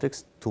 the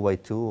matrix, 2 by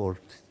 2 or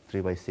 3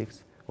 by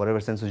 6, whatever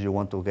sensors you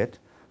want to get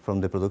from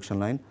the production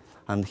line.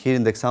 And here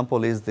in the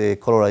example is the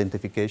color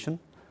identification,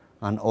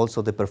 and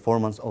also the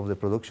performance of the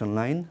production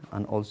line,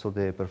 and also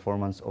the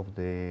performance of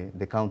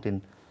the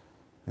counting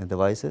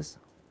devices.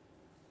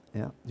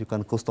 Yeah, you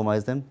can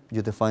customize them.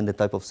 You define the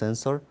type of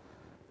sensor,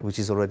 which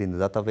is already in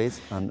the database,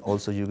 and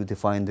also you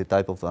define the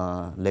type of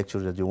lecture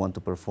that you want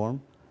to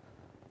perform,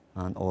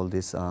 and all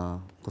this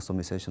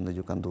customization that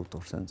you can do to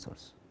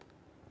sensors.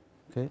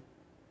 Okay.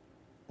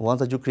 Once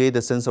that you create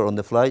the sensor on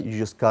the fly, you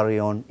just carry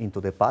on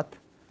into the path,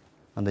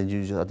 and then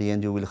at the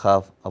end you will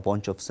have a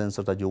bunch of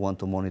sensors that you want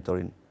to monitor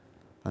in.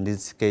 And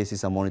this case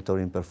is a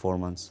monitoring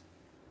performance,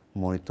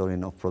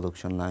 monitoring of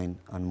production line,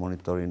 and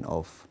monitoring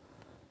of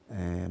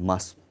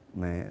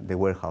the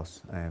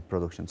warehouse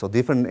production. So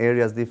different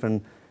areas,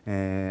 different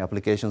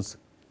applications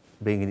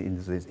bring it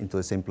into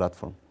the same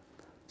platform.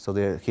 So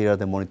here are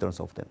the monitors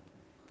of them.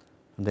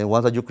 And then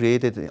once that you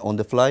create it on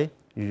the fly,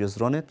 you just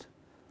run it,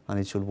 and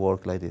it should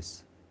work like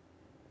this.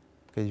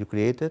 Okay, you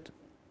create it,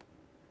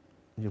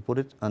 you put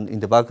it, and in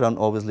the background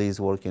obviously is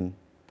working,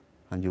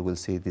 and you will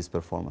see this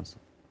performance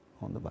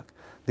on the back.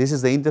 This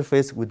is the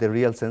interface with the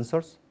real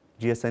sensors.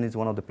 GSN is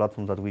one of the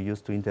platforms that we use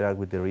to interact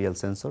with the real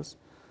sensors,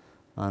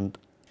 and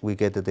we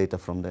get the data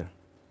from there.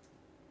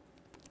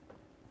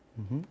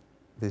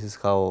 This is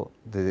how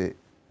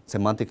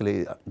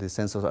semantically the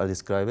sensors are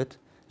described.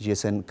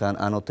 GSN can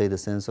annotate the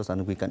sensors,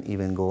 and we can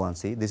even go and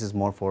see. This is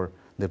more for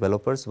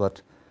developers,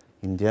 but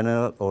in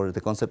general, or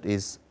the concept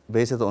is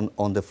based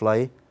on the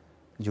fly,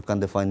 you can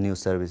define new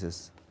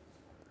services.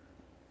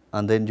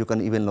 And then you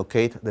can even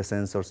locate the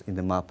sensors in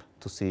the map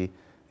to see.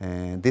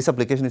 This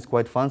application is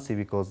quite fancy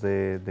because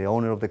the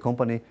owner of the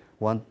company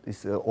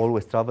is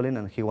always traveling,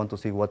 and he wants to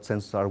see what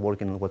sensors are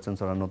working and what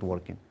sensors are not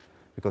working.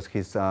 Because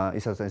he's an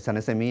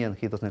SME and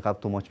he doesn't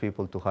have too much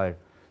people to hire.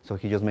 So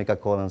he just make a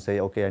call and say,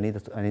 okay, I need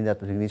that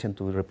technician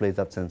to replace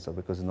that sensor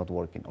because it's not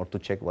working, or to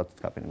check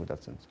what's happening with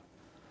that sensor.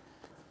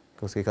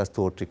 Because he has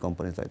 2 or 3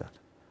 companies like that.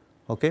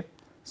 Okay,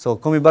 so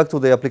coming back to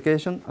the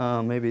application,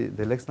 maybe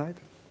the next slide.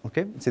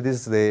 Okay, so this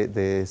is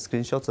the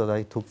screenshots that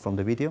I took from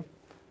the video.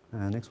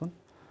 Next one.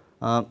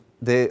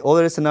 The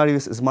other scenario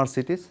is smart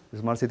cities.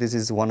 Smart cities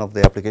is one of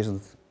the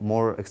applications,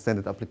 more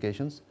extended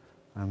applications.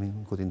 I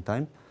mean, good in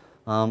time.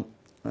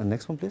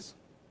 Next one, please.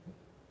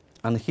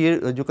 And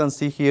here, you can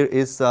see here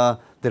is the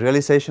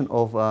realization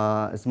of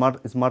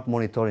smart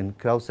monitoring,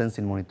 crowd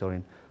sensing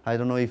monitoring. I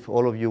don't know if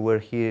all of you were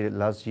here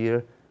last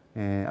year,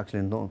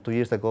 actually no, 2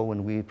 years ago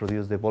when we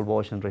produced the Volvo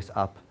Ocean Race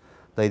app.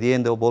 The idea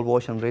in the Volvo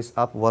Ocean Race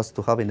app was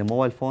to have in the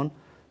mobile phone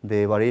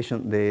the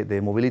variation,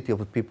 the mobility of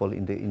the people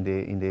in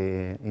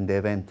the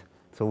event.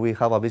 So we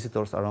have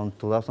visitors around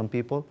 2,000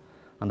 people,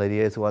 and the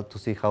idea is to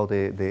see how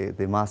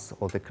the mass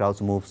of the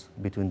crowds moves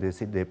between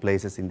the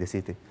places in the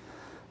city.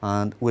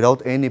 And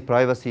without any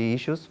privacy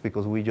issues,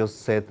 because we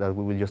just said that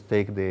we will just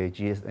take the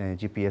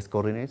GPS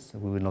coordinates,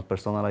 we will not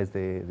personalize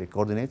the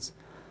coordinates.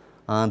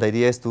 And the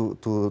idea is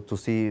to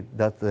see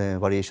that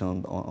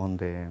variation on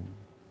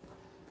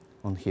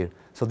here.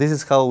 So this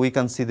is how we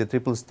can see the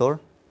triple store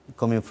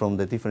coming from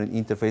the different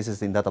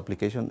interfaces in that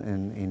application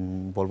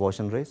in Volvo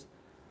Ocean Race.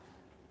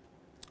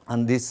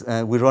 And this,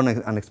 we run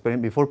an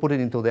experiment. Before putting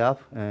it into the app,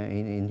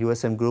 in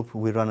USM Group,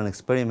 we run an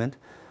experiment,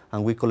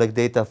 and we collect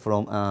data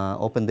from,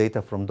 open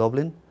data from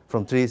Dublin,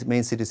 from 3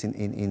 main cities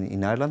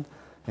in Ireland.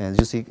 And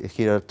you see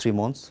here are 3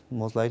 months,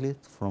 most likely,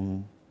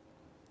 from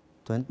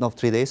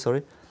 3 days,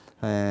 sorry,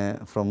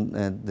 from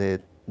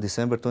the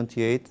December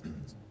 28th,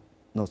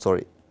 no,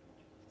 sorry,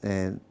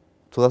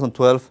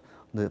 2012,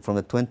 from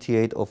the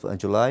 28th of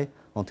July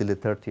until the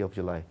 30th of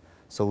July.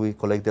 So we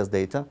collect this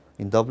data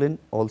in Dublin.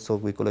 Also,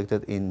 we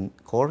collected in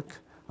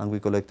Cork, and we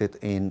collected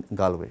in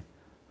Galway.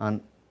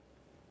 And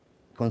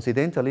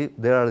coincidentally,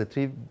 there are the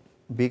 3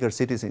 bigger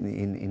cities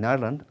in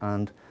Ireland,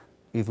 and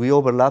if we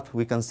overlap,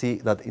 we can see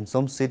that in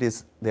some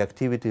cities the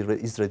activity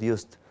is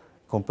reduced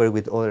compared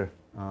with other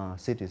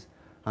cities.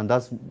 And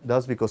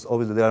that's because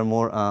obviously there are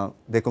more,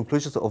 the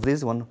conclusions of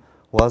this one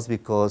was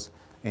because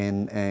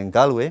in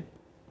Galway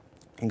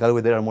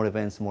there are more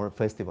events, more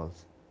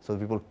festivals. So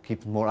people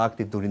keep more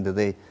active during the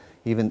day.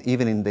 Even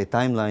in the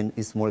timeline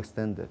is more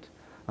extended.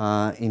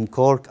 In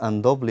Cork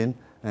and Dublin,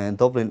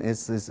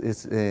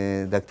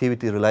 the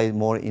activity relies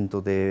more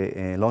into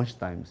the lunch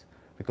times,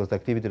 because the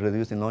activity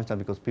reduced in lunchtime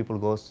because people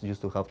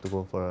used to have to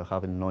go for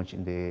having lunch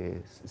in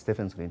the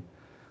Stephen's Green,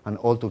 and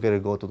all together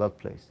go to that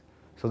place.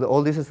 So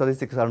all these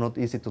statistics are not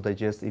easy to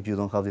digest if you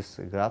don't have these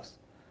graphs.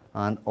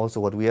 And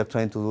also what we are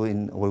trying to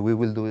do, what we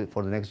will do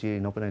for the next year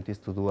in OpenIoT is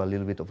to do a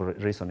little bit of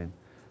reasoning,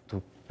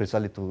 to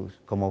precisely to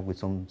come up with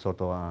some sort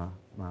of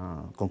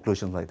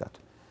conclusions like that.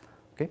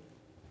 Okay.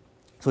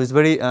 So it's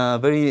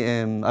I'm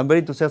very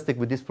enthusiastic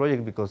with this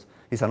project because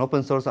it's an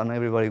open source and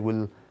everybody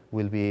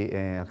will be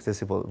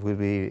accessible, will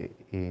be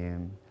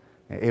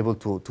able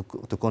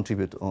to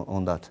contribute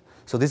on that.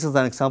 So this is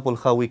an example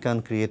how we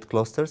can create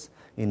clusters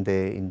in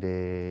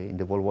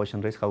the Volvo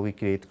Ocean Race, how we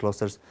create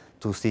clusters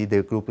to see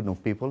the grouping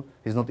of people.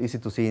 It's not easy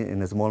to see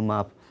in a small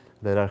map.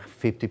 There are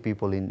 50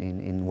 people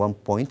in one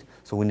point,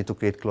 so we need to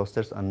create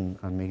clusters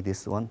and make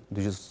this one.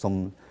 Do use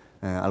some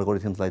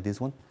algorithms like this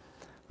one.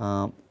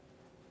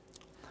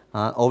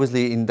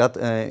 Obviously,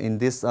 in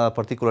these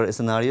particular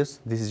scenarios,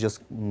 this is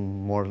just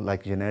more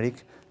like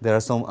generic. There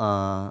are some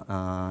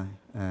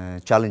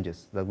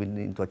challenges that we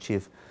need to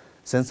achieve.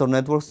 Sensor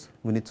networks,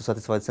 we need to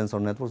satisfy sensor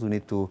networks. We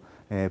need to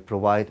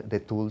provide the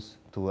tools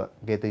to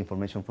get the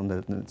information from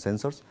the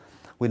sensors.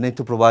 We need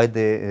to provide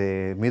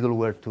the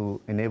middleware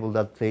to enable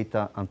that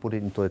data and put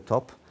it into the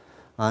top.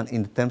 And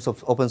in terms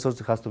of open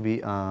source, it has to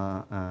be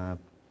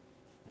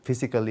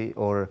physically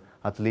or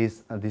at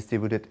least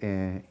distributed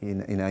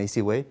in an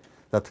easy way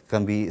that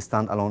can be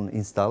standalone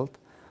installed.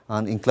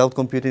 And in cloud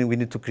computing, we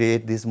need to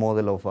create this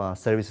model of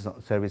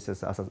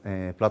services as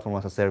a platform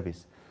as a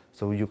service.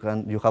 So you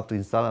have to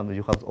install them, but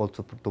you have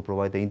also to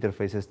provide the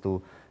interfaces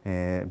to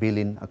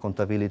billing,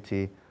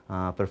 accountability,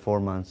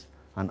 performance,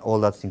 and all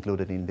that's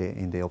included in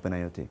the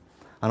OpenIoT.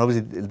 And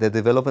obviously, the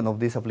development of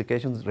these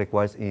applications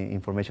requires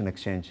information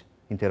exchange,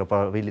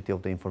 interoperability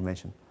of the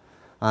information.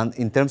 And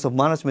in terms of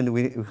management,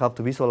 we have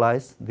to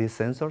visualize these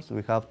sensors.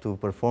 We have to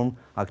perform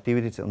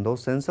activities on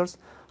those sensors,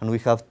 and we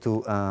have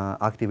to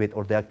activate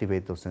or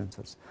deactivate those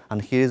sensors.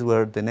 And here is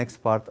where the next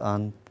part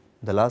and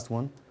the last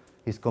one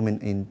is coming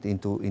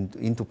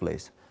into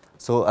place.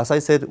 So as I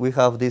said, we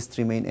have these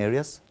 3 main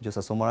areas, just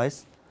to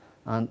summarize.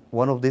 And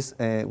one of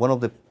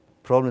the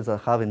problems that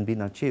haven't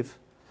been achieved,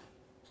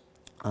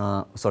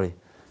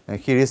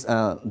 Here is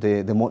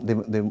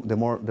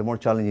the more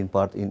challenging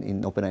part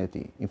in Open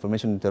IoT: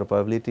 information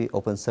interoperability,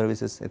 open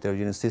services,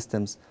 heterogeneous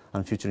systems,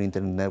 and future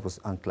internet networks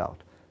and cloud.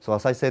 So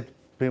as I said,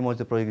 pretty much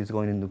the project is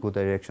going in a good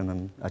direction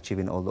and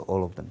achieving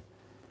all of them.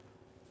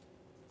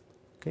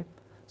 Okay,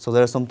 so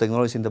there are some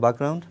technologies in the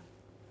background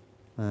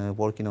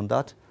working on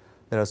that.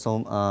 There are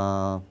some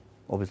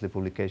obviously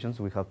publications.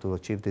 We have to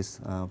achieve this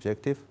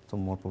objective.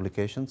 Some more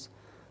publications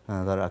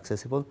that are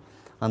accessible.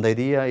 And the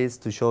idea is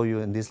to show you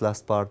in this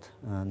last part,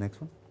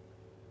 next one,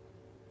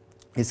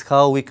 is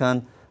how we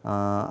can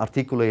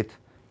articulate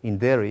in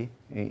theory,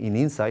 in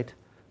insight,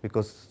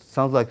 because it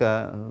sounds like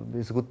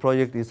it's a good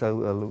project, it's a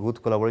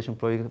good collaboration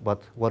project,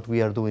 but what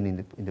we are doing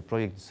in the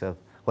project itself,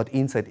 what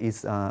insight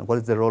is, what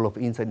is the role of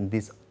insight in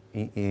this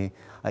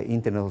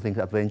Internet of Things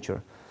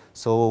adventure.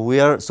 So we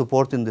are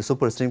supporting the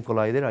Superstream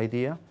Collider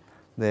idea.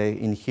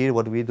 In here,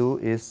 what we do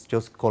is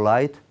just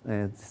collide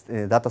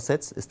data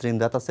sets, stream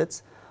data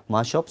sets,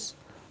 mashups,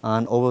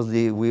 and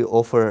obviously we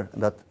offer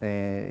that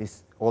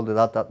all the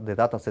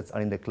data sets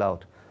are in the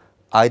cloud,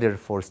 either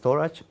for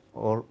storage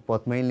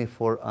but mainly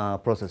for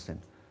processing.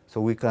 So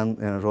we can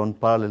run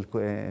parallel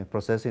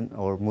processing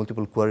or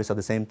multiple queries at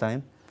the same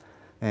time,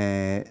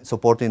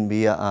 supporting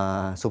via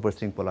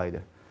Superstream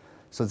Collider.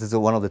 So this is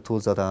one of the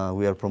tools that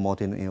we are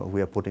promoting.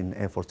 We are putting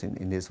efforts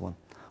in this one.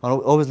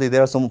 And obviously,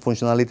 there are some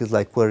functionalities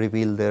like query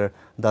builder,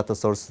 data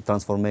source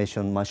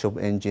transformation, mashup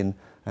engine,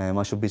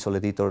 mashup visual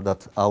editor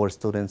that our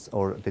students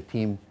or the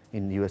team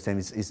in USM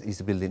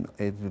is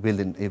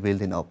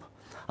building up.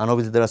 And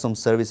obviously, there are some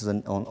services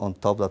on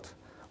top that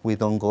we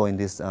don't go in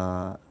this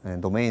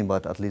domain,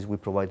 but at least we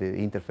provide the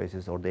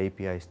interfaces or the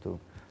APIs to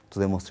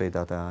demonstrate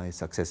that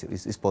it's accessible,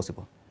 it's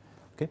possible.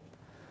 Okay.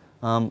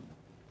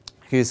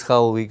 Here's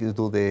how we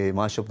do the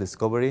mashup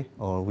discovery,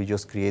 or we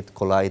just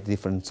collide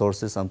different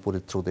sources and put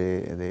it through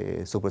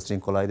the Superstream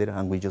Collider,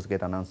 and we just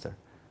get an answer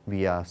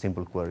via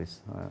simple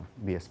queries,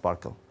 via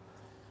Sparkle.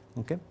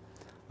 Okay.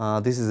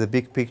 This is a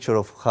big picture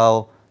of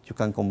how you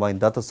can combine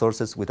data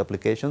sources with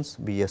applications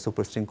via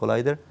Superstream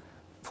Collider,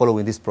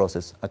 following this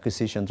process: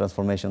 acquisition,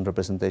 transformation,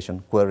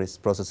 representation, queries,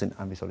 processing,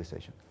 and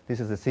visualization. This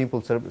is the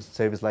simple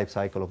service life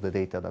cycle of the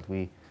data that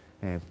we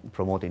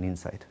promote in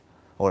Insight,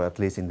 or at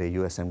least in the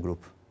USM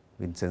group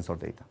with sensor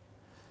data.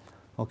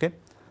 Okay,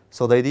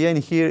 so the idea in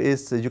here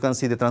is you can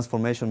see the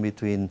transformation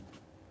between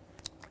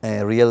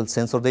real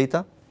sensor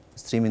data,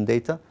 streaming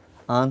data,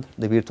 and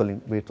the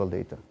virtual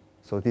data.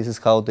 So this is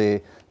how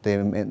the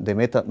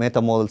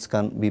meta models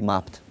can be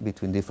mapped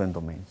between different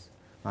domains.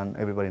 And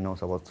everybody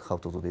knows about how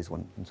to do this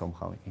one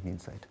somehow in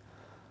Insight.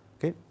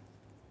 Okay.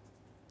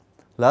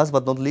 Last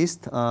but not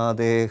least,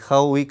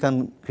 how we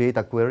can create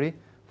a query.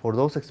 For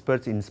those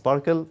experts in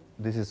Sparkle,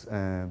 this is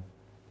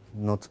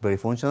not very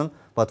functional,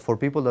 but for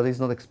people that is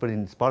not expert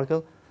in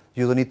Sparkle,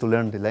 you don't need to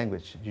learn the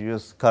language. You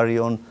just carry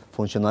on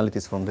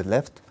functionalities from the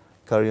left,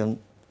 carry on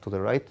to the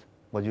right.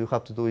 What you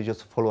have to do is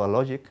just follow a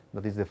logic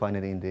that is defined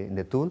in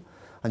the tool,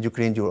 and you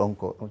create your own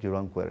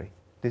query.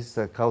 This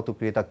is how to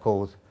create a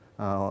code,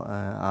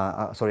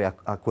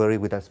 a query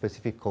with a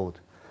specific code.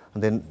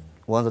 And then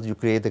once that you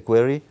create the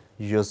query,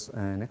 you just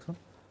next one.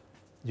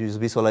 You just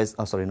visualize.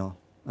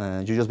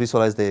 You just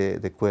visualize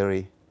the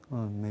query.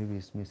 Oh, maybe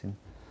it's missing.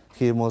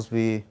 Here must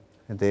be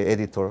the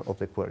editor of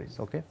the queries,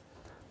 okay?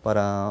 But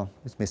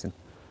it's missing.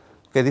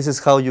 Okay, this is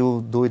how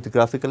you do it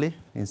graphically.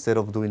 Instead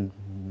of doing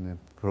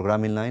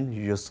programming line,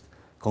 you just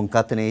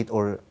concatenate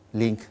or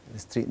link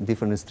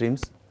different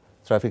streams,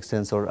 traffic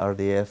sensor,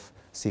 RDF,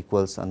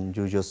 SQLs, and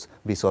you just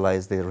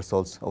visualize the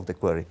results of the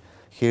query.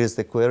 Here's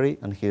the query,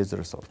 and here's the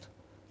result.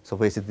 So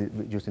basically,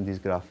 using this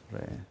graph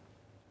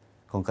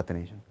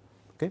concatenation.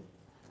 Okay.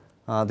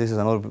 This is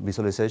another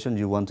visualization.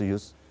 You want to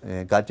use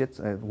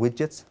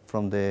widgets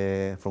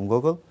from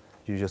Google.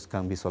 You just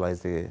can visualize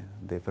the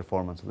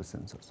performance of the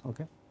sensors.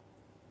 Okay.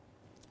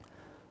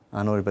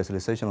 Another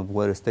visualization of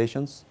weather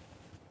stations,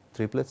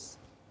 triplets.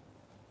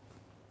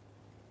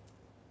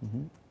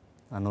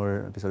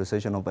 Another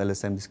visualization of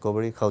LSM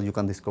discovery, how you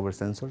can discover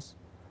sensors.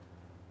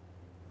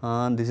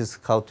 And this is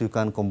how you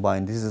can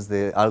combine. This is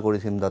the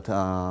algorithm that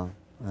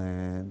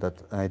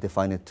I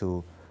defined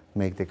to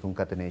make the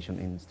concatenation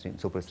in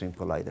Superstream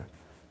Collider.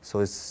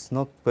 So it's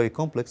not very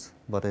complex,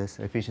 but it's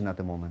efficient at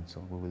the moment.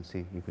 So we will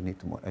see if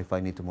I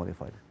need to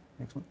modify it.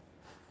 Next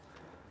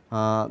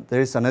one.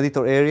 There is an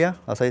editor area,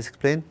 as I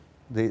explained.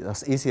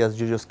 As easy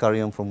as you just carry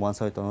on from one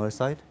side to another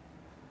side.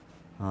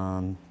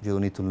 You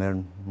don't need to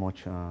learn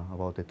much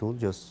about the tool,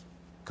 just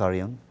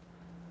carry on.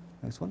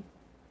 Next one.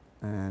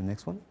 And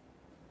next one.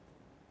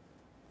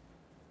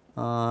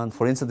 And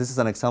for instance, this is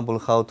an example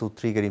of how to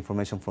trigger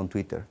information from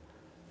Twitter.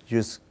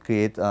 Just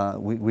create,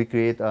 we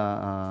create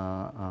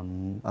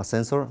a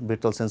sensor,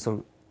 virtual sensor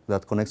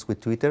that connects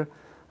with Twitter,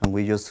 and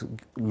we just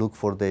look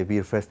for the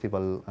beer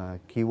festival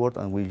keyword,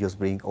 and we just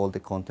bring all the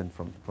content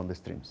from the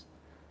streams.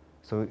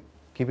 So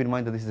keep in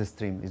mind that this is a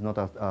stream, it's not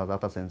a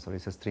data sensor,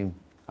 it's a stream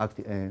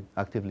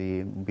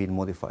actively being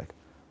modified.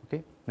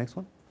 Okay, next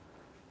one.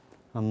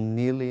 I'm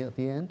nearly at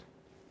the end.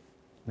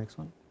 Next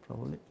one,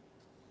 probably.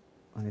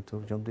 I need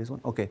to jump this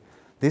one. Okay,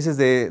 This is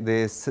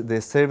the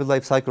service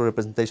life cycle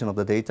representation of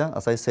the data.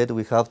 As I said,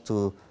 we have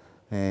to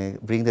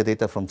bring the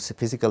data from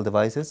physical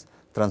devices,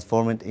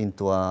 transform it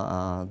into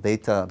a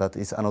data that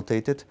is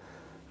annotated,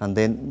 and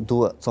then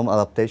do some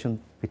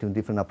adaptation between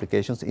different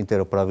applications,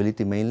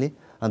 interoperability mainly.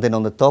 And then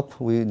on the top,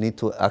 we need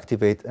to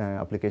activate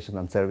applications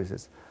and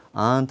services.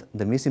 And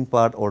the missing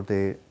part, or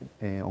the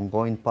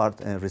ongoing part,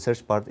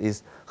 research part,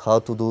 is how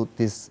to do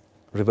this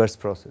reverse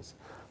process.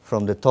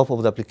 From the top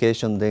of the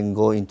application, then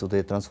go into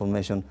the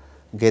transformation,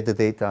 get the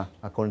data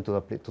according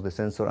to the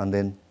sensor, and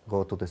then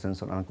go to the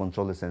sensor and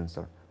control the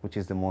sensor, which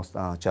is the most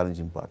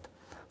challenging part.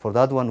 For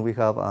that one, we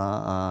have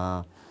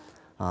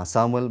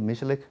Samuel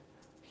Michalek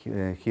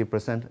here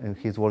present, and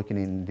he's working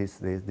in this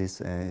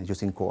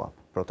using co-op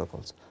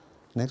protocols.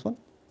 Next one.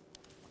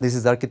 This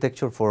is the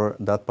architecture for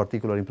that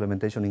particular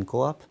implementation in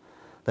co-op.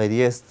 The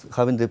idea is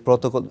having the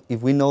protocol.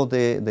 If we know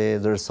the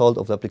result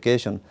of the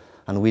application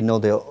and we know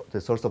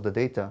the source of the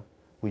data,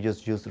 we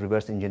just use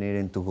reverse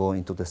engineering to go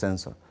into the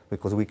sensor,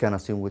 because we can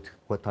assume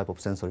what type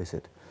of sensor is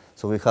it.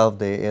 So we have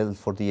the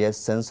L4DS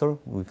sensor.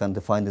 We can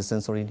define the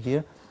sensor in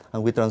here,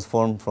 and we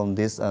transform from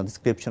this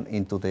description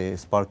into the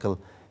Sparkle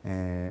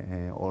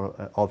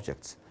or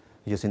objects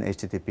using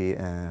HTTP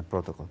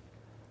protocol.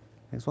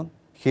 Next one.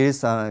 Here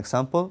is an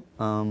example.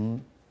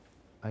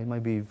 I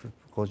might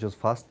go just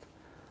fast.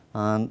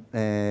 And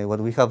what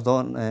we have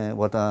done,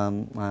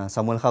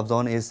 Samuel have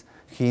done is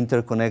he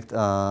interconnect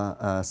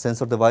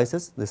sensor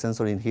devices, the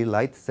sensor in here,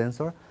 light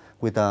sensor,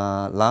 with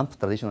a lamp,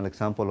 traditional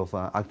example of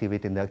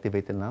activating the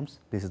activated lamps.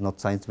 This is not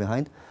science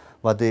behind,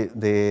 but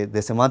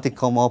the semantic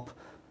come up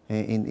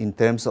in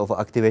terms of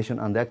activation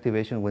and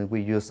deactivation when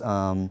we use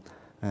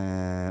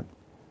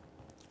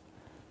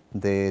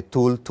the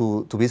tool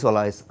to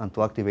visualize and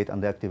to activate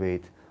and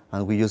deactivate.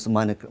 And we use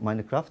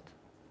Minecraft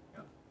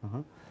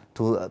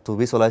to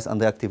visualize and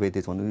deactivate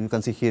this one. You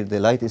can see here the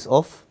light is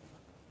off,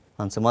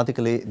 and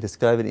semantically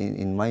describe it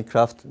in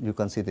Minecraft. You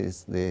can see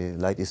the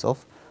light is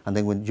off, and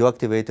then when you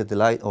activated the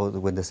light, or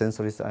when the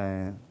sensor is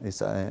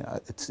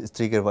it's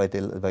triggered when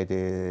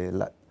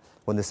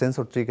the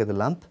sensor triggered the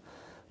lamp,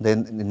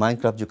 then in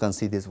Minecraft you can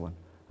see this one,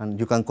 and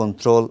you can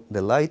control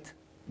the light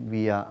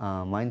via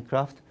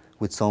Minecraft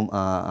with some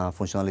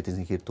functionalities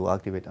in here to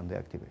activate and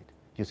deactivate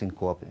using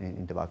co-op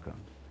in the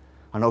background.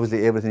 And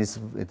obviously everything is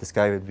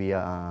described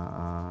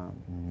via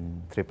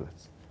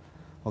triplets.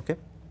 Okay,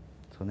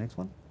 so next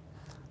one.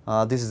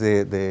 This is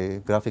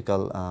the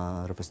graphical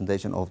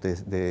representation of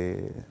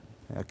the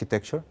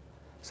architecture.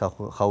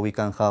 So how we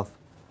can have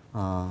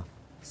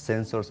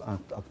sensors and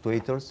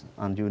actuators,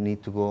 and you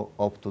need to go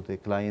up to the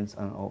clients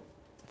and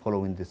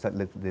following the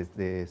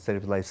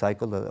service life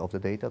cycle of the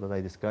data that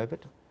I described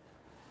it.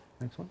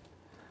 Next one.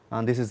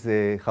 And this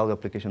is how the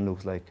application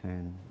looks like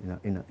in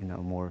a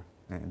more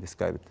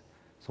described.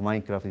 So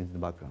Minecraft is in the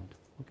background.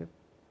 Okay.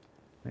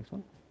 Next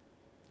one.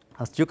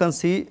 As you can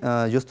see,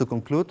 just to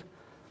conclude,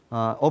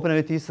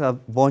 OpenIoT is a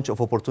bunch of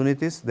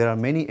opportunities. There are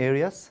many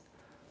areas,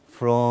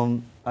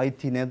 from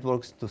IT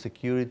networks to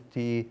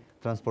security,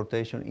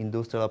 transportation,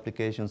 industrial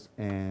applications,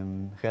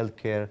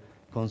 healthcare,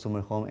 consumer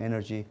home,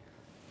 energy.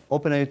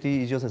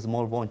 OpenIoT is just a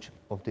small bunch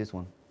of this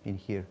one in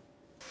here.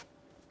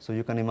 So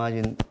you can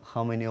imagine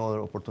how many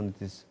other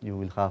opportunities you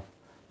will have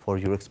for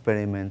your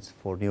experiments,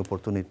 for new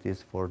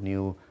opportunities, for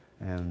new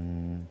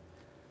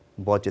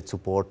budget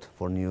support,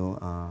 for new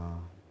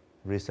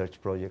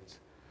research projects.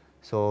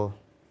 So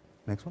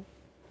next one.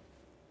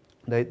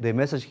 The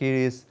message here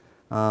is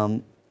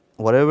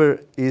whatever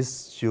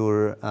is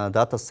your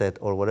data set,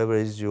 or whatever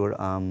is your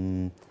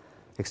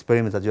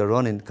experiment that you're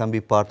running, can be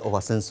part of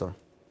a sensor.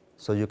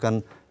 So you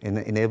can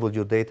enable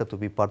your data to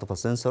be part of a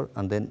sensor,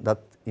 and then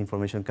that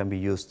information can be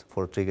used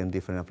for triggering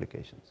different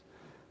applications.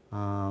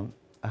 I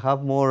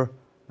have more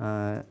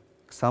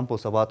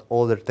examples about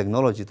other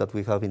technologies that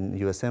we have in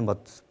USM,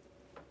 but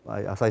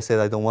as I said,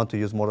 I don't want to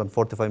use more than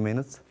 45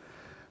 minutes.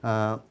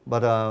 But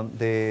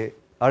the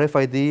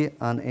RFID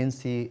and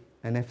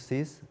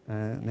NFCs,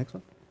 next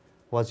one,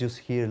 was used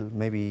here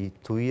maybe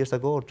 2 years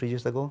ago or 3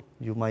 years ago.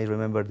 You might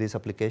remember this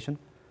application.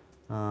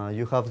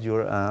 You have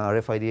your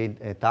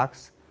RFID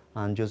tags,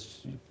 and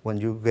just when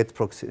you get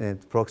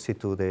proxy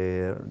to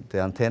the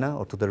antenna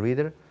or to the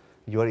reader,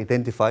 you are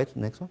identified.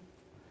 Next one.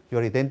 You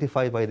are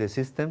identified by the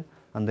system,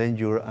 and then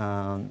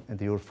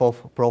your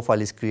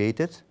profile is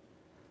created,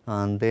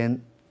 and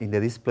then in the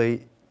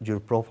display your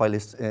profile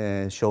is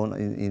shown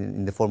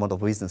in the format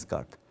of a business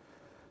card.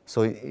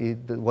 So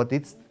what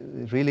it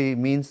really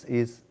means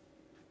is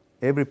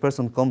every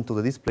person come to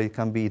the display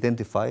can be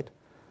identified,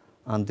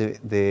 and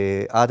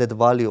the added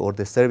value or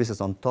the services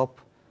on top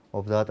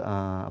of that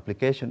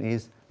application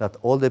is that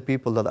all the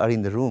people that are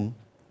in the room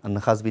and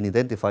has been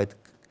identified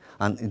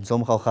and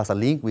somehow has a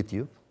link with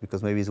you,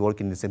 because maybe he's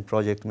working in the same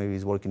project, maybe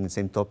he's working in the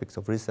same topics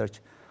of research,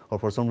 or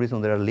for some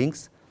reason there are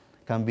links,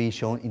 can be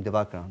shown in the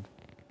background.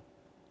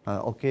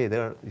 Okay,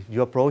 if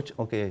you approach,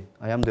 okay,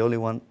 I am the only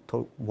one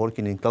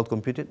working in cloud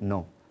computing.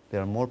 No,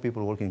 there are more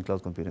people working in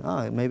cloud computing.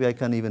 Maybe I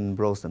can even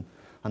browse them.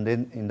 And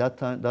then in that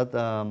time, that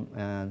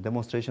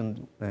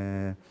demonstration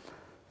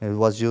It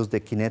was just the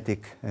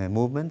kinetic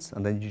movements,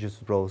 and then you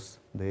just browse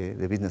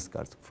the business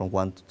cards from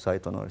one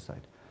side to another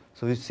side.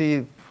 So you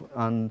see,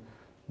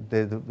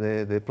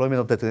 the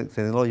deployment of the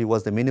technology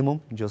was the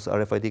minimum, just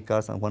RFID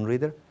cards and one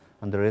reader,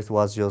 and the rest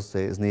was just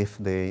sniff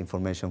the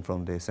information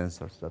from the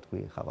sensors that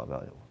we have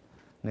available.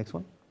 Next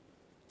one.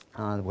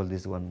 And well,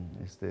 this one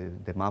is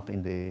the map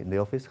in the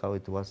office, how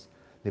it was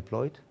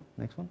deployed.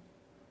 Next one.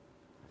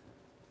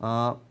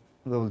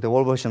 The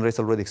world version race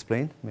already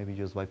explained. Maybe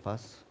just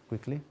bypass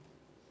quickly.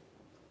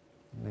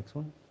 Next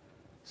one.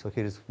 So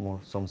here is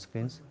some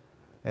screens.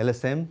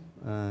 LSM,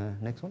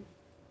 next one.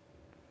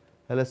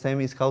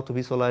 LSM is how to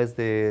visualize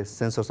the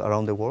sensors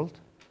around the world.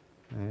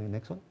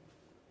 Next one.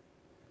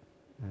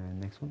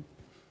 Next one.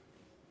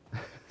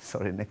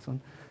 Sorry, next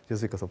one,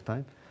 just because of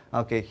time.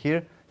 Okay,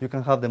 here you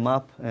can have the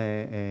map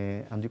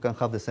and you can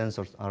have the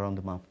sensors around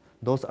the map.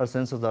 Those are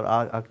sensors that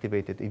are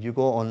activated. If you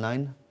go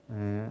online,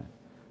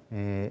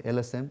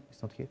 LSM,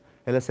 it's not here,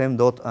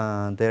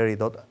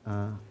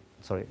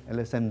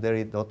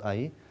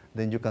 lsmdairy.ie,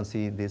 then you can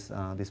see this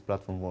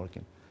platform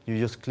working. You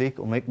just click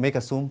or make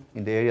a zoom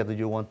in the area that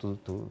you want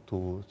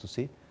to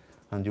see,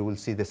 and you will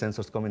see the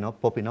sensors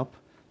popping up.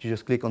 You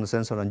just click on the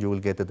sensor and you will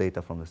get the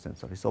data from the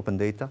sensor. It's open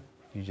data,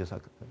 you just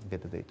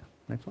get the data.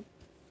 Next one.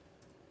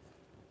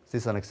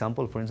 This is an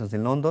example. For instance,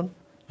 in London,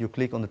 you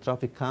click on the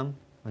traffic cam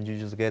and you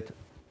just get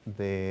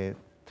the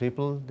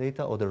triple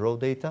data or the raw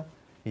data.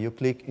 If you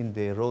click in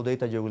the raw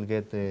data, you will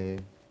get the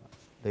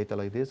data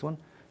like this one.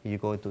 If you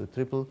go into the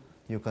triple,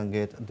 you can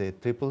get the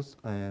triples,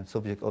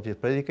 subject, object,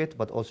 predicate,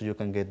 but also you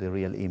can get the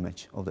real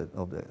image of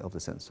the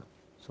sensor.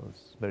 So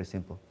it's very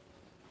simple.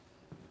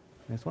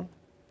 Next one.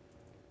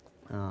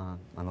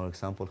 Another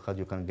example how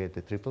you can get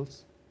the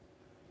triples.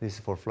 This is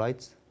for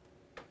flights,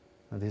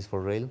 and this is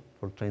for rail,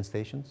 for train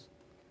stations.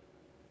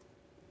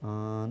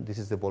 This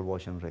is the ball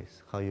motion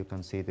race, how you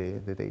can see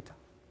the data.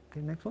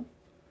 Okay, next one.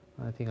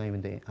 I think I'm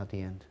at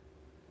the end.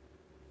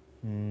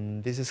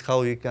 This is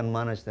how you can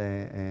manage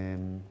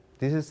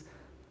this is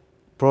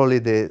probably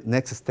the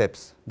next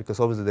steps, because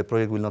obviously the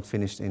project will not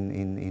finish and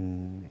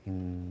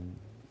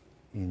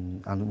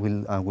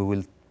we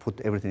will put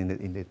everything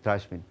in the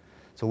trash bin.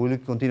 So we will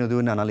continue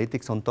doing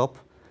analytics on top.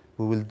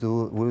 We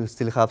will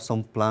still have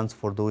some plans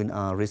for doing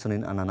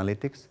reasoning and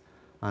analytics.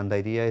 And the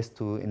idea is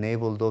to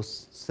enable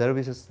those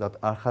services that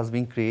has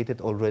been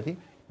created already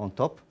on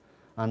top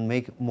and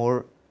make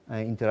more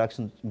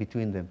interaction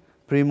between them.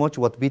 Pretty much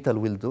what Vital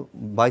will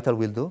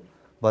do,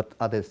 but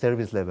at the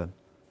service level.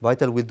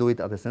 Vital will do it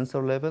at the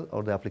sensor level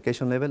or the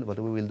application level, but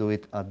we will do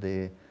it at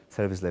the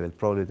service level,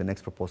 probably the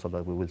next proposal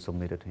that we will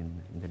submit it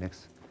in the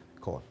next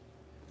call.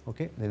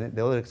 Okay,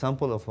 the other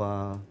example of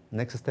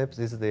next steps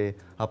is the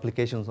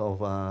applications of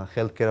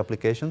healthcare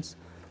applications.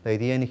 The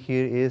idea in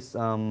here is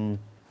to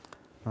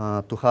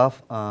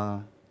have,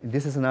 in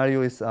this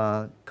scenario is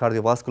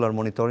cardiovascular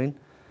monitoring.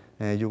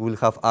 You will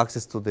have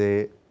access to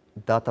the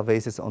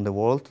databases on the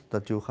world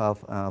that you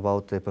have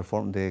about the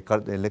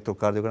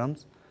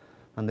electrocardiograms,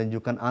 and then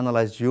you can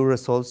analyze your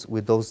results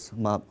with those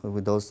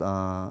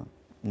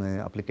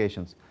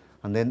applications.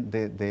 And then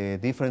the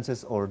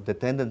differences or the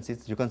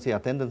tendencies, you can see a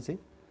tendency,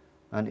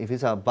 and if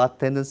it's a bad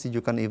tendency,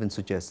 you can even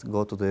suggest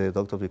go to the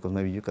doctor because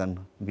maybe you can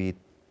be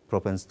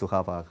propense to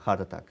have a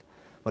heart attack.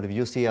 But if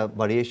you see a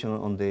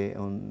variation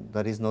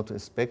that is not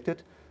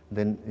expected,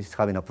 then it's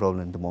having a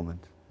problem at the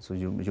moment. So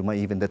you might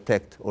even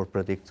detect or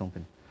predict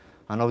something.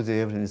 And obviously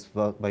everything is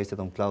based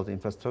on cloud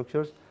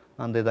infrastructures,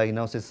 and the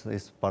diagnosis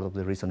is part of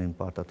the reasoning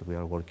part that we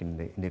are working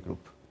in the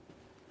group.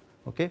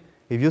 Okay?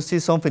 If you see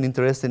something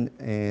interesting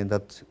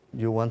that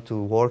you want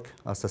to work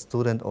as a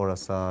student or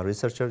as a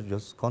researcher,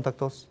 just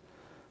contact us.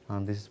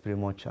 And this is pretty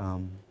much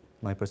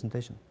my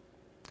presentation.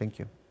 Thank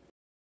you.